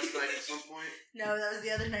 Necrophilia last night at some point? No, that was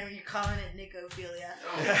the other night when you're calling it Nicophilia.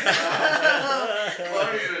 Oh. I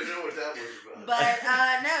don't even know what that was about. But,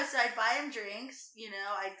 no, so I'd buy him drinks.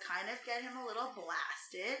 I'd kind of get him a little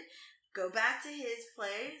blasted. Go back to his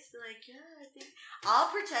place. Be like, yeah, I think... I'll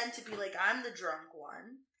pretend to be I'm the drunk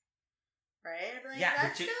one. Right? I'd be like,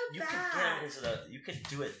 let's go back. You could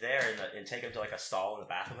do it there and take him to a stall in the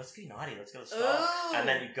bathroom. Let's be naughty. Let's go to the stall. Ooh. And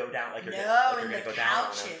then you go down you're gonna go down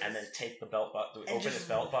on him, and then take the belt buckle, open his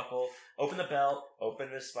belt buckle, open the belt, open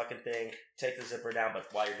this fucking thing, take the zipper down.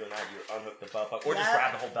 But while you're doing that, you unhook the belt buckle, or just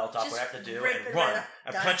grab the whole belt off. Whatever you have to do, and run,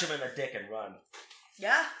 and punch him in the dick and run.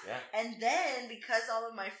 Yeah. Yeah. And then, because all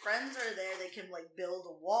of my friends are there, they can, build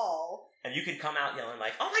a wall. And you can come out yelling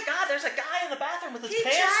oh my god, there's a guy in the bathroom with his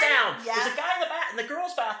pants down! Yeah. There's a guy in the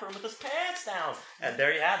girl's bathroom with his pants down! And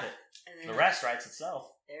there you have it. The rest writes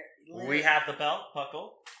itself. We have the belt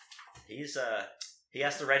buckle. He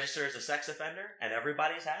has to register as a sex offender, and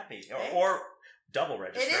everybody's happy. Or double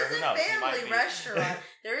register. It is a family restaurant.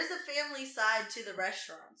 There is a family side to the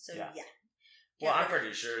restaurant, so yeah. Well, I'm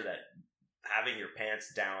pretty sure that having your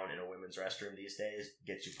pants down in a women's restroom these days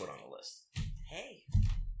gets you put on a list. Hey.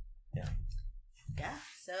 Yeah. Yeah.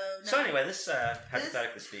 So anyway, this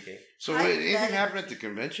hypothetically speaking. So anything happened at the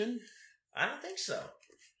convention? I don't think so.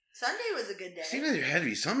 Sunday was a good day. Seemed like there had to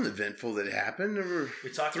be something eventful that happened. We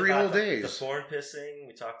talked 3 about whole days. The porn pissing.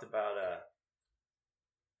 We talked about I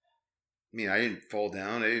mean, I didn't fall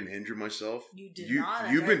down. I didn't injure myself. You did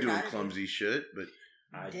not. You've been doing clumsy shit, but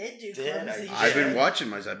I did do clumsy shit. I've been watching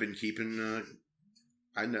myself. I've been keeping.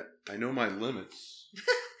 I know my limits.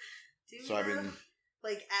 So I've been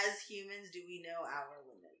like, as humans, do we know our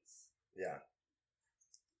limits? Yeah.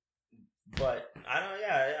 But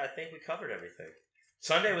I think we covered everything.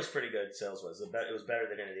 Sunday was pretty good sales wise. It was better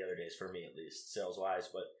than any of the other days for me, at least sales wise.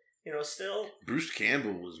 But still, Bruce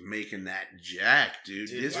Campbell was making that jack, dude.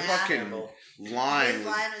 His fucking line. His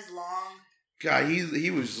line was long. God, he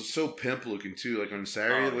was so pimp looking too. Like on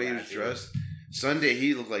Saturday, the way he was dressed. Sunday,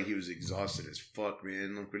 he looked like he was exhausted as fuck,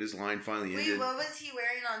 man. Look, when his line finally ended. Wait, what was he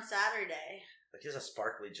wearing on Saturday? Like, he has a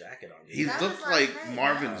sparkly jacket on. He looked like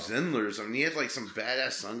Marvin Zindler's. I mean, he had like some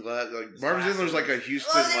badass sunglasses. Like Marvin Zindler's like a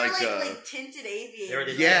Houston like tinted aviators. They were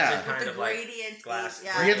the tinted kind of gradient like glass.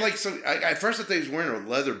 Yeah. He had like some. At first, I thought he was wearing a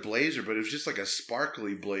leather blazer, but it was just like a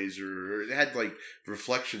sparkly blazer. It had like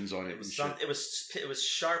reflections on it. It was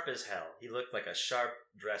sharp as hell. He looked like a sharp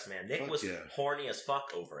dressed man. Nick was horny as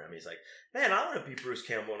fuck over him. He's like, man, I want to be Bruce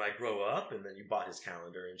Campbell when I grow up. And then you bought his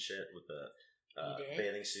calendar and shit with the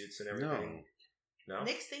bathing suits and everything. No?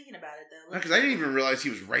 Nick's thinking about it though. Because I didn't even realize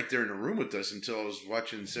he was right there in the room with us until I was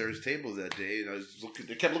watching Sarah's table that day, and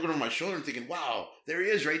I kept looking over my shoulder and thinking, "Wow, there he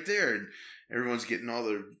is, right there!" And everyone's getting all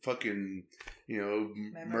their fucking,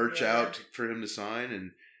 merch out for him to sign.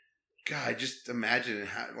 And God, just imagine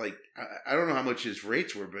how, like, I don't know how much his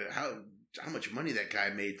rates were, but how much money that guy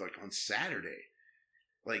made, like on Saturday,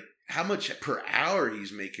 like how much per hour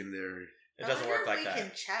he's making there. It doesn't work like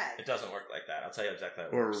that. Check. It doesn't work like that. I'll tell you exactly how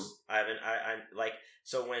it works.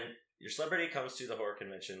 So when your celebrity comes to the horror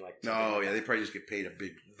convention, they probably just get paid a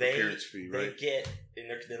big appearance fee, right? They get in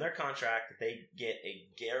their contract, they get a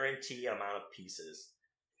guarantee amount of pieces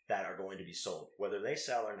that are going to be sold, whether they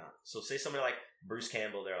sell or not. So say somebody like Bruce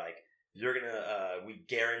Campbell, they're like, we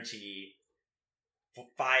guarantee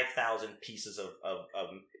 5,000 pieces of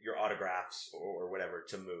your autographs or whatever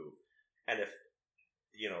to move, and if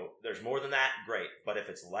there's more than that, great. But if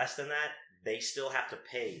it's less than that, they still have to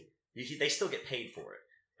pay. They still get paid for it.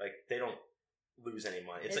 Like, they don't lose any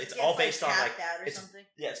money. It's all based on like something.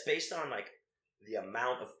 Yeah, it's based on like the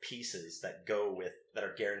amount of pieces that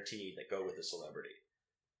are guaranteed that go with the celebrity.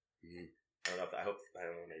 Mm-hmm. I hope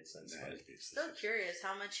it made sense. Still curious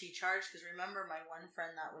how much he charged, because remember my one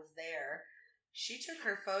friend that was there, she took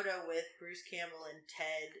her photo with Bruce Campbell and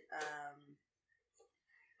Ted.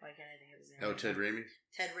 Why can't I think of his name? Oh, Ted Raimi?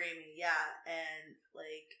 Ted Raimi, yeah. And,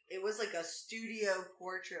 like, it was like a studio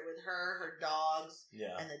portrait with her dogs,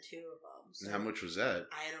 and the two of them. So, and how much was that?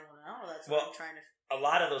 I don't know. That's what I'm trying to... A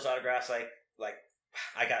lot of those autographs, like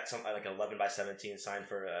I got some, like, 11 by 17 signed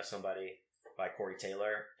for somebody by Corey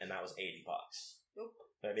Taylor, and that was $80. Oop.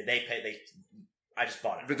 I mean, I just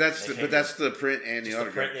bought it. But that's the print and the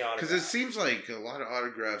autograph. Because it seems like a lot of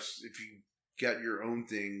autographs, if you got your own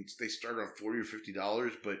things, they start on $40 or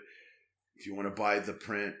 $50, but if you want to buy the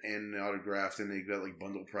print and the autograph, then they got like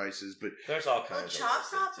bundle prices. But there's all kinds. Well,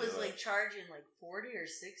 Chop Top was like charging like $40 or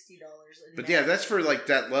 $60. But yeah, that's for like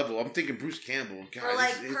that level. I'm thinking Bruce Campbell. God, for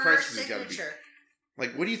like his per prices signature. Gotta be,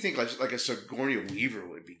 like, what do you think? Like a Sigourney Weaver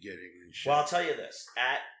would be getting? And shit? Well, I'll tell you this: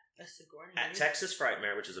 at Texas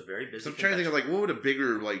Frightmare, which is a very busy. So I'm trying to think of like what would a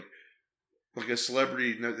bigger like a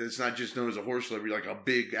celebrity that's not just known as a horror celebrity, like a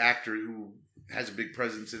big actor who has a big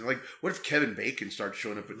presence. And like, what if Kevin Bacon starts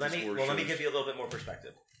showing up at this horror shows? Let me give you a little bit more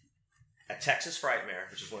perspective. At Texas Frightmare,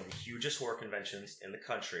 which is one of the hugest horror conventions in the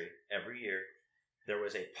country, every year there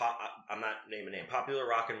was I'm not naming a name, popular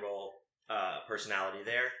rock and roll personality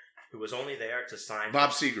there who was only there to sign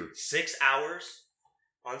Bob Seger. 6 hours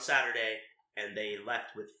on Saturday, and they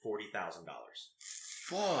left with $40,000.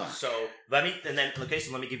 Fuck. So let me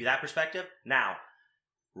give you that perspective. Now,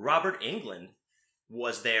 Robert Englund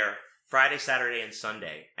was there Friday, Saturday, and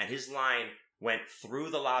Sunday, and his line went through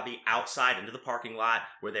the lobby outside into the parking lot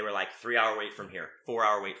where they were like 3 hour wait from here, 4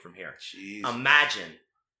 hour wait from here. Jeez. Imagine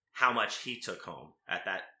how much he took home at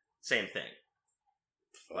that same thing.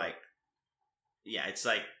 Fuck. Like, yeah, it's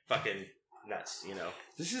like fucking nuts,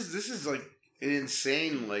 This is like an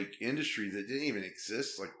insane like industry that didn't even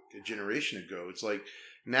exist like a generation ago. It's like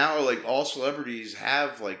now like all celebrities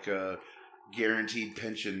have like a guaranteed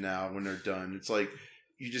pension now when they're done. It's like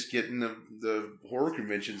you just get in the horror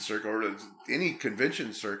convention circuit or any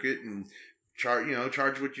convention circuit and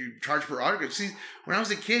charge what you charge for autographs. See, when I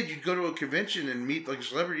was a kid, you'd go to a convention and meet like a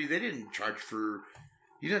celebrity. They didn't charge for.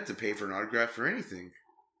 You didn't have to pay for an autograph or anything.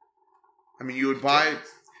 I mean, you would buy.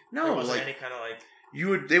 No, there wasn't like any kind of like.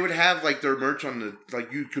 They would have like their merch on the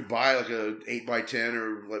like you could buy like a 8x10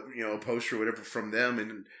 or like a poster or whatever from them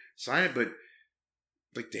and sign it, but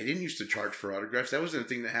like they didn't used to charge for autographs. That wasn't a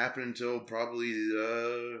thing that happened until probably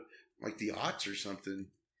like the aughts or something.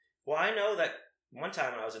 Well, I know that one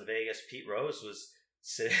time when I was in Vegas, Pete Rose was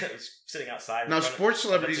sitting outside. Now, sports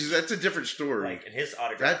celebrities, that's a different story. Like, and his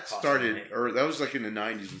autograph that started, or that was like in the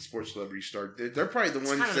 90s when sports celebrities started. They're probably the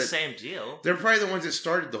ones kind of that the same deal. They're probably the ones that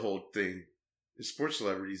started the whole thing. The sports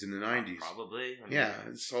celebrities in the 90s. Probably. I mean, yeah,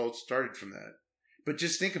 it's all started from that. But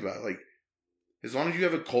just think about it, like, as long as you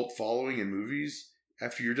have a cult following in movies,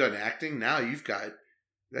 after you're done acting, now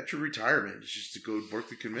that's your retirement. It's just to go work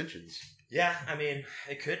the conventions. Yeah, I mean,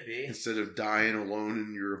 it could be. Instead of dying alone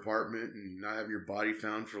in your apartment and not having your body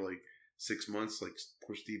found for like 6 months, like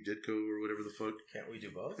poor Steve Ditko or whatever the fuck. Can't we do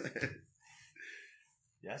both?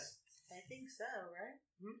 Yes? I think so, right?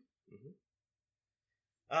 Mm-hmm.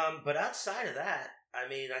 But outside of that, I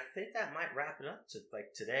mean, I think that might wrap it up to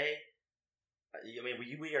like today. I mean,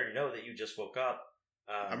 we already know that you just woke up.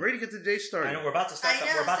 I'm ready to get the day started. I know we're about to start.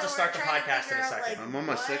 We're about to start the podcast in a second. Like, I'm on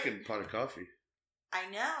my second pot of coffee. I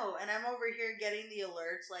know, and I'm over here getting the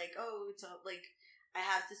alerts like, oh, it's like I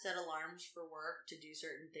have to set alarms for work to do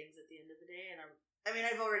certain things at the end of the day, and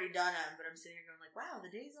I've already done them, but I'm sitting here going like, wow, the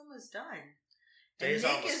day's almost done. And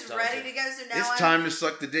Nick is ready to go, so now it's time to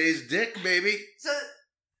suck the day's dick, baby. So,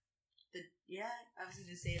 I was going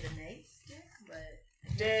to say the night's dick, but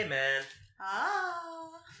day, man.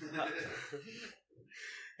 Ah.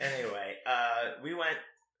 Anyway,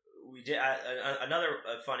 we did another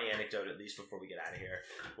funny anecdote, at least before we get out of here,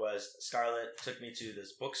 was Scarlett took me to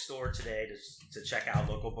this bookstore today to check out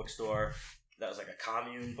a local bookstore that was like a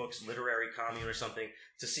commune books, literary commune or something,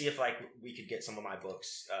 to see if like we could get some of my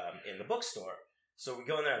books in the bookstore. So we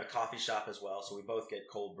go in there at a coffee shop as well, so we both get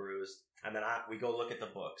cold brews, and then we go look at the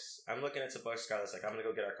books. I'm looking at some books, Scarlett's like, I'm going to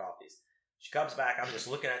go get our coffees. She comes back, I'm just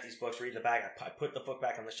looking at these books, reading the bag, I put the book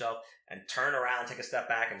back on the shelf, and turn around, take a step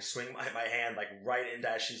back, and swing my hand like right into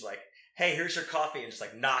as she's like, hey, here's your coffee, and just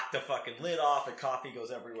like knock the fucking lid off, and coffee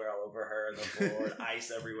goes everywhere all over her, and the floor, and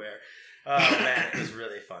ice everywhere. Oh man, it was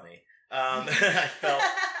really funny.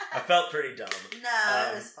 I felt pretty dumb.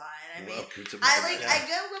 No, it was fine. I mean, I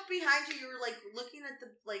go up behind you. You were like looking at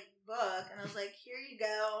the like book, and I was like, "Here you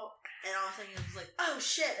go." And all of a sudden, it was like, "Oh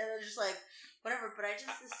shit!" And I was just like, "Whatever." But I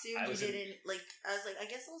just assumed you didn't like. I was like, "I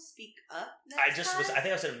guess I'll speak up." I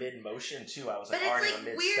think I was in mid motion too. I was like, but it's like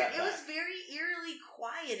mid weird. step It was back. very eerily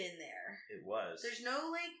quiet in there. It was. There's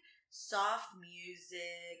no like soft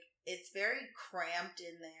music. It's very cramped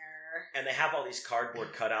in there. And they have all these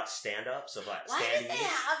cardboard cutout stand-ups of like Why standees. did they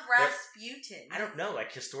have Rasputin? I don't know,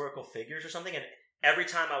 like historical figures or something. And every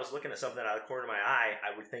time I was looking at something out of the corner of my eye,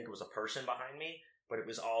 I would think it was a person behind me, but it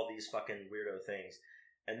was all these fucking weirdo things.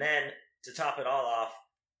 And then to top it all off,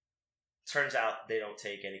 turns out they don't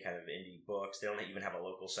take any kind of indie books. They don't even have a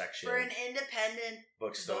local section. For an independent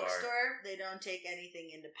bookstore, they don't take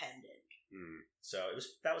anything independent. So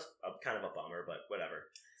that was kind of a bummer, but whatever.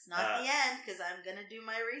 It's not the end because I'm gonna do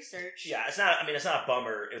my research. Yeah, it's not. I mean, it's not a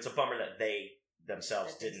bummer. It's a bummer that they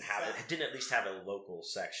themselves didn't at least have a local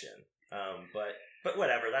section. But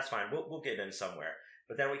whatever, that's fine. We'll get in somewhere.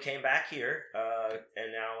 But then we came back here,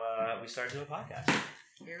 and now we started doing a podcast.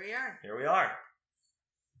 Here we are. Here we are.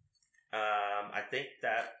 I think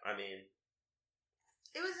that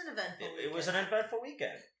it was an eventful. It was an eventful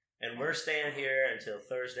weekend, and we're staying here until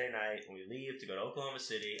Thursday night when we leave to go to Oklahoma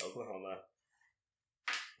City, Oklahoma,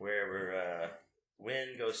 where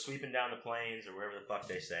wind goes sweeping down the plains or wherever the fuck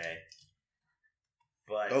they say.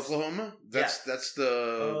 But Oklahoma? That's the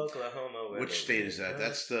Oklahoma. Which state is that?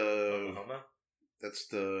 That's the Oklahoma. That's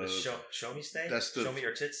the show me state. That's the show me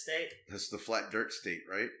your tits state. That's the flat dirt state,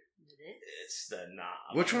 right? It's the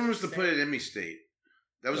not. Which one was the put it in me state?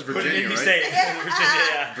 That was the Virginia, right? State. Virginia,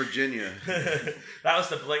 yeah. Virginia. That was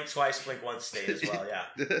the blink twice, blink once state as well. Yeah.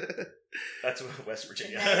 That's West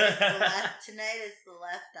Virginia. Tonight is the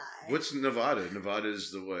left eye. What's Nevada? Nevada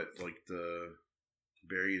is the what? Like the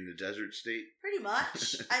bury in the desert state? Pretty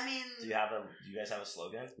much. I mean, do you guys have a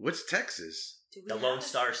slogan? What's Texas? The Lone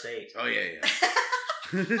Star State. Oh yeah.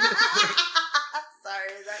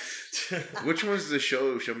 Sorry, Which one's the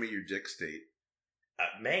show me your dick state?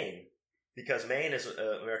 Maine. Because Maine is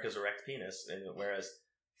America's erect penis, and whereas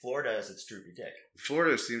Florida is its droopy dick.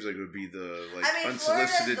 Florida seems like it would be the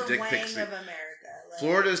unsolicited Florida's the dick wang pic state of America. Like,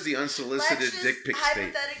 Florida's the unsolicited dick pic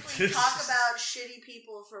state. Hypothetically, talk about shitty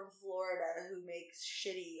people from Florida who make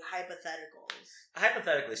shitty hypotheticals.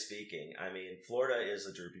 Hypothetically speaking, I mean, Florida is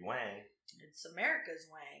a droopy wang. It's America's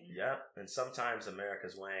wang. Yep, and sometimes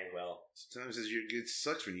America's wang, well... Sometimes it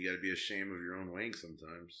sucks when you gotta be ashamed of your own wang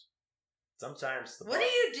sometimes. Sometimes... What do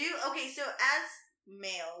you do? Okay, so as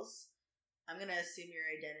males, I'm gonna assume your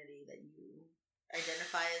identity that you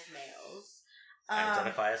identify as males. I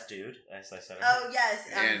identify as dude, as I said. Oh, yes.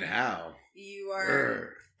 And how? You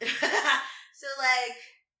are... So, like...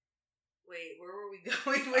 Wait, where were we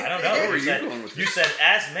going with I don't know. Where were you going with You said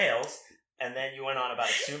as males... And then you went on about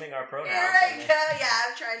assuming our pronouns. Here I go. Yeah,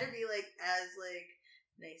 I'm trying to be as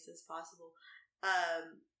nice as possible.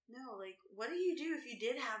 No, what do you do if you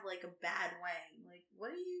did have a bad wang? What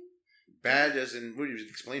do you? Bad as in, what do you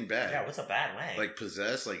explain bad? Yeah, what's a bad wang? Like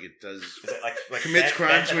possess, it does. Is it like commits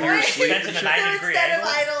crimes when you're asleep. Bends in a 90-degree so instead angle?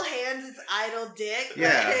 of idle hands, it's idle dick.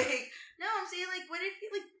 Yeah. No, I'm saying what if you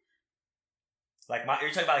you're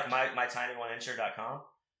talking about mytiny1incher.com?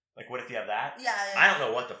 What if you have that? Yeah. I don't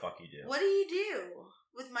know what the fuck you do. What do you do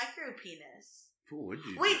with micro penis? What would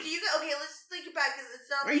you Wait, do? do you okay, let's think it back because it's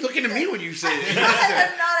not. Why are you looking at me when you say it?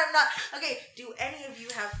 I'm not. Okay, do any of you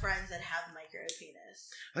have friends that have micro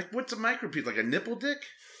penis? What's a micro penis? Like a nipple dick?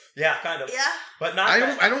 Yeah, kind of. Yeah. But not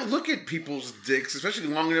I don't look at people's dicks, especially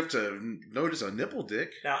long enough to notice a nipple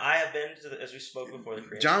dick. Now, I have been to as we spoke before, the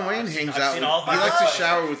Korean John spa. Wayne hangs out. He likes to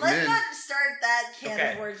shower with Let's men. not start that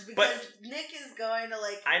can of words because but Nick is going to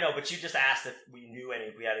I know, but you just asked if we knew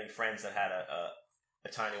if we had any friends that had a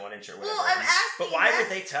tiny 1-inch or whatever. Well, I'm asking. But why would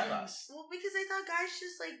they tell us? Well, because I thought guys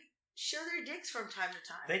just show their dicks from time to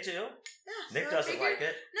time. They do. Yeah. Nick doesn't like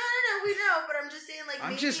it. No, we know, but I'm just saying, I'm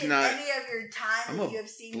maybe just in not- any of your time that you have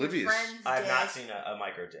seen oblivious. your friends' I have dick. not seen a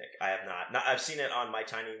micro dick. I have not. I've seen it on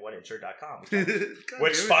mytiny1incher.com, God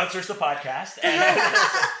which damn it. sponsors the podcast. And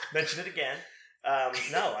mention it again.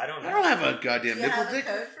 No, I don't know. I don't have a goddamn Do you nipple have dick. a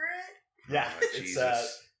code for it? Yeah, Oh, it's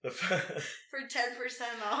Jesus. For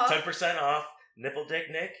 10% off. 10% off. Nipple dick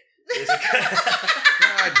Nick is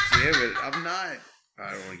God damn it! I'm not.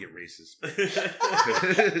 I don't want to get racist.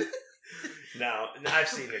 No, I've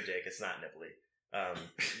seen your dick. It's not nipply.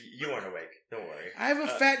 You weren't awake. Don't worry. I have a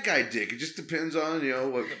fat guy dick. It just depends on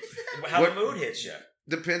what. How what the mood hits you.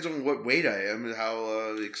 Depends on what weight I am and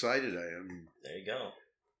how excited I am. There you go.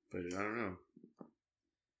 But I don't know.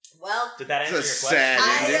 Well, Did that answer your It's a question?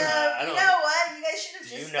 sad ending. I you don't know what? You guys should have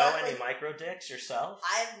Do just you know stuck any with- micro dicks yourself?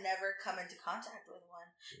 I've never come into contact with one.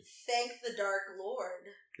 Thank the Dark Lord.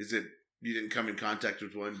 Is it you didn't come in contact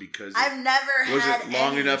with one because I've never was had it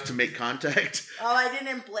long any- enough to make contact? Oh, I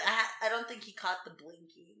didn't. I don't think he caught the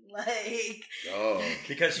blinking. Oh,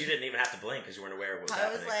 Because you didn't even have to blink because you weren't aware of what was I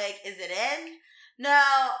happening. was like, "Is it in?" No,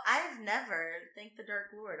 I've never. Thank the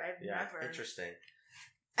Dark Lord. I've Yeah, never. interesting.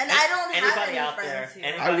 And I don't have Anybody any out friends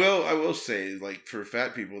there- who. I will say, for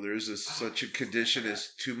fat people, there is such a condition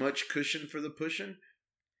as too much cushion for the pushing.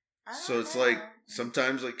 I don't So it's know.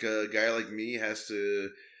 sometimes a guy like me has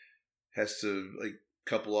to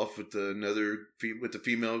couple off with with the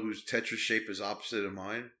female whose Tetris shape is opposite of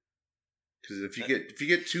mine. Because if you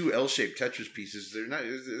get two L-shaped Tetris pieces, they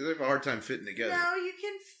have a hard time fitting together. No, you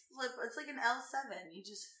can flip. It's like an L7. You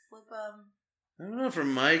just flip them. I don't know,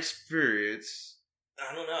 from my experience.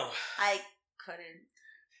 I don't know. I couldn't.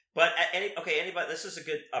 But anybody, this is a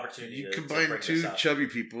good opportunity You to combine bring two this up. chubby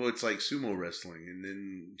people, it's like sumo wrestling, and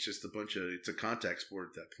then it's just it's a contact sport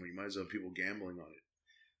at that point. You might as well have people gambling on it.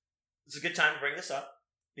 It's a good time to bring this up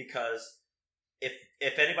because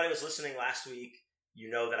if anybody was listening last week, you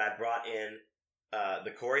know that I brought in the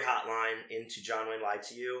Corey hotline into John Wayne Lied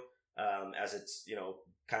to You as it's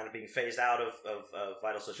kind of being phased out of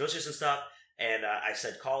Vital Socials and stuff. And I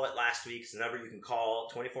said call it last week. It's the number you can call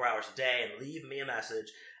 24 hours a day and leave me a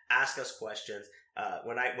message, ask us questions.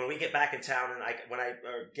 When we get back in town and when I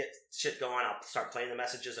get shit going, I'll start playing the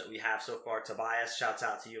messages that we have so far. Tobias, shouts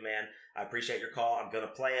out to you, man. I appreciate your call. I'm gonna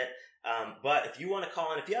play it. But if you want to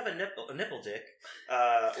call in, if you have a nipple dick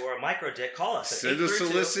or a micro dick, call us. Send a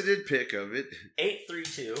solicited pic of it.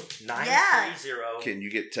 832-930. Can you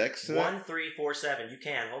get text to that? 1347. You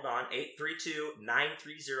can. Hold on.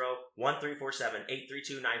 832-930-1347.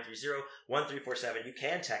 832-930-1347. You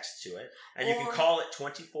can text to it. And you can call it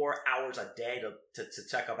 24 hours a day to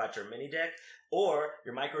check about your mini dick or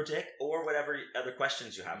your micro dick or whatever other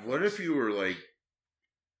questions you have. What if you were a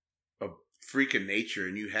freak of nature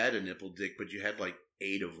and you had a nipple dick, but you had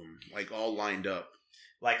 8 of them, all lined up?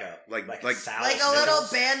 Like a Sal's Like a little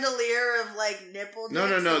nipples? bandolier of nipple.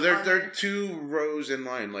 No. They're 2 rows in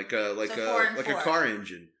line, like a So 4 and 4. car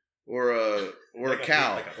engine. or a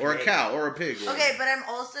cow, or a cow, or a pig. Okay, but I'm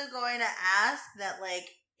also going to ask that, like,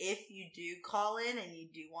 if you do call in and you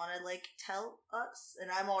do want to, like, tell us, and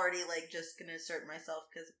I'm already, like, just going to assert myself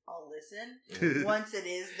because I'll listen once it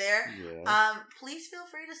is there, please feel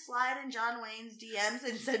free to slide in John Wayne's DMs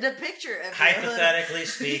and send a picture of Hypothetically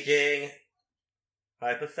speaking,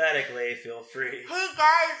 feel free. Hey,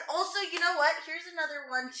 guys, also, you know what? Here's another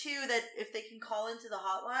one, too, that if they can call into the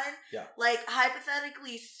hotline, like,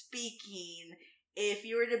 hypothetically speaking, if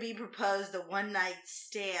you were to be proposed a one-night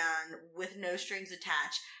stand with no strings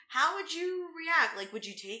attached, how would you react? Like, would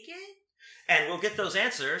you take it? And we'll get those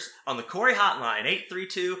answers on the Corey hotline,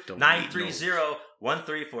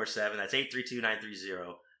 832-930-1347. That's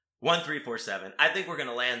 832-930-1347. I think we're going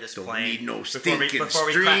to land this plane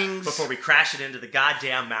before we crash it into the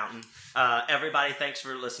goddamn mountain. Everybody, thanks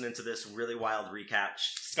for listening to this really wild recap.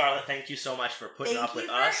 Scarlett, thank you so much for putting up with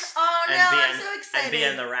us. I'm so excited. And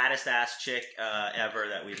being the raddest ass chick ever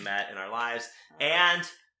that we've met in our lives. And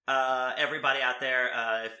everybody out there,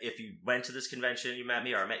 if you went to this convention, you met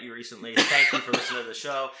me, or I met you recently, thank you for listening to the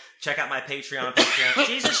show. Check out my Patreon.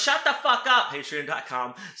 Jesus, shut the fuck up.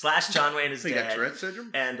 Patreon.com/John Wayne is dead. You got Tourette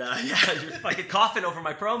syndrome? And you're fucking coughing over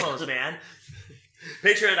my promos, man.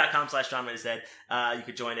 Patreon.com/John Wayne is dead. You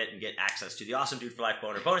could join it and get access to the Awesome Dude for Life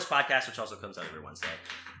bonus podcast, which also comes out every Wednesday.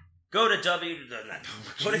 Go to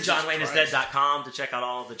johnwayneisdead.com to check out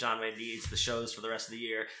all of the John Wayne needs, the shows for the rest of the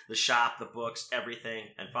year, the shop, the books, everything,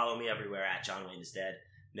 and follow me everywhere at John Wayne is Dead.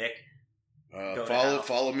 Nick,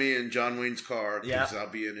 follow me in John Wayne's car because I'll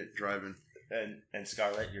be in it driving. And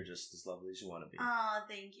Scarlett, you're just as lovely as you want to be. Oh,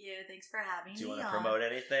 thank you. Thanks for having me. Do you want to promote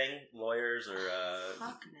anything, lawyers or?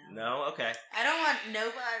 Fuck no. No, okay. I don't want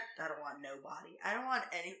nobody. I don't want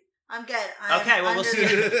any. I'm good. We'll see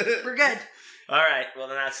you. We're good. All right. Well,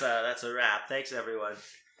 then that's a wrap. Thanks, everyone.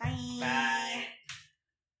 Bye. Bye.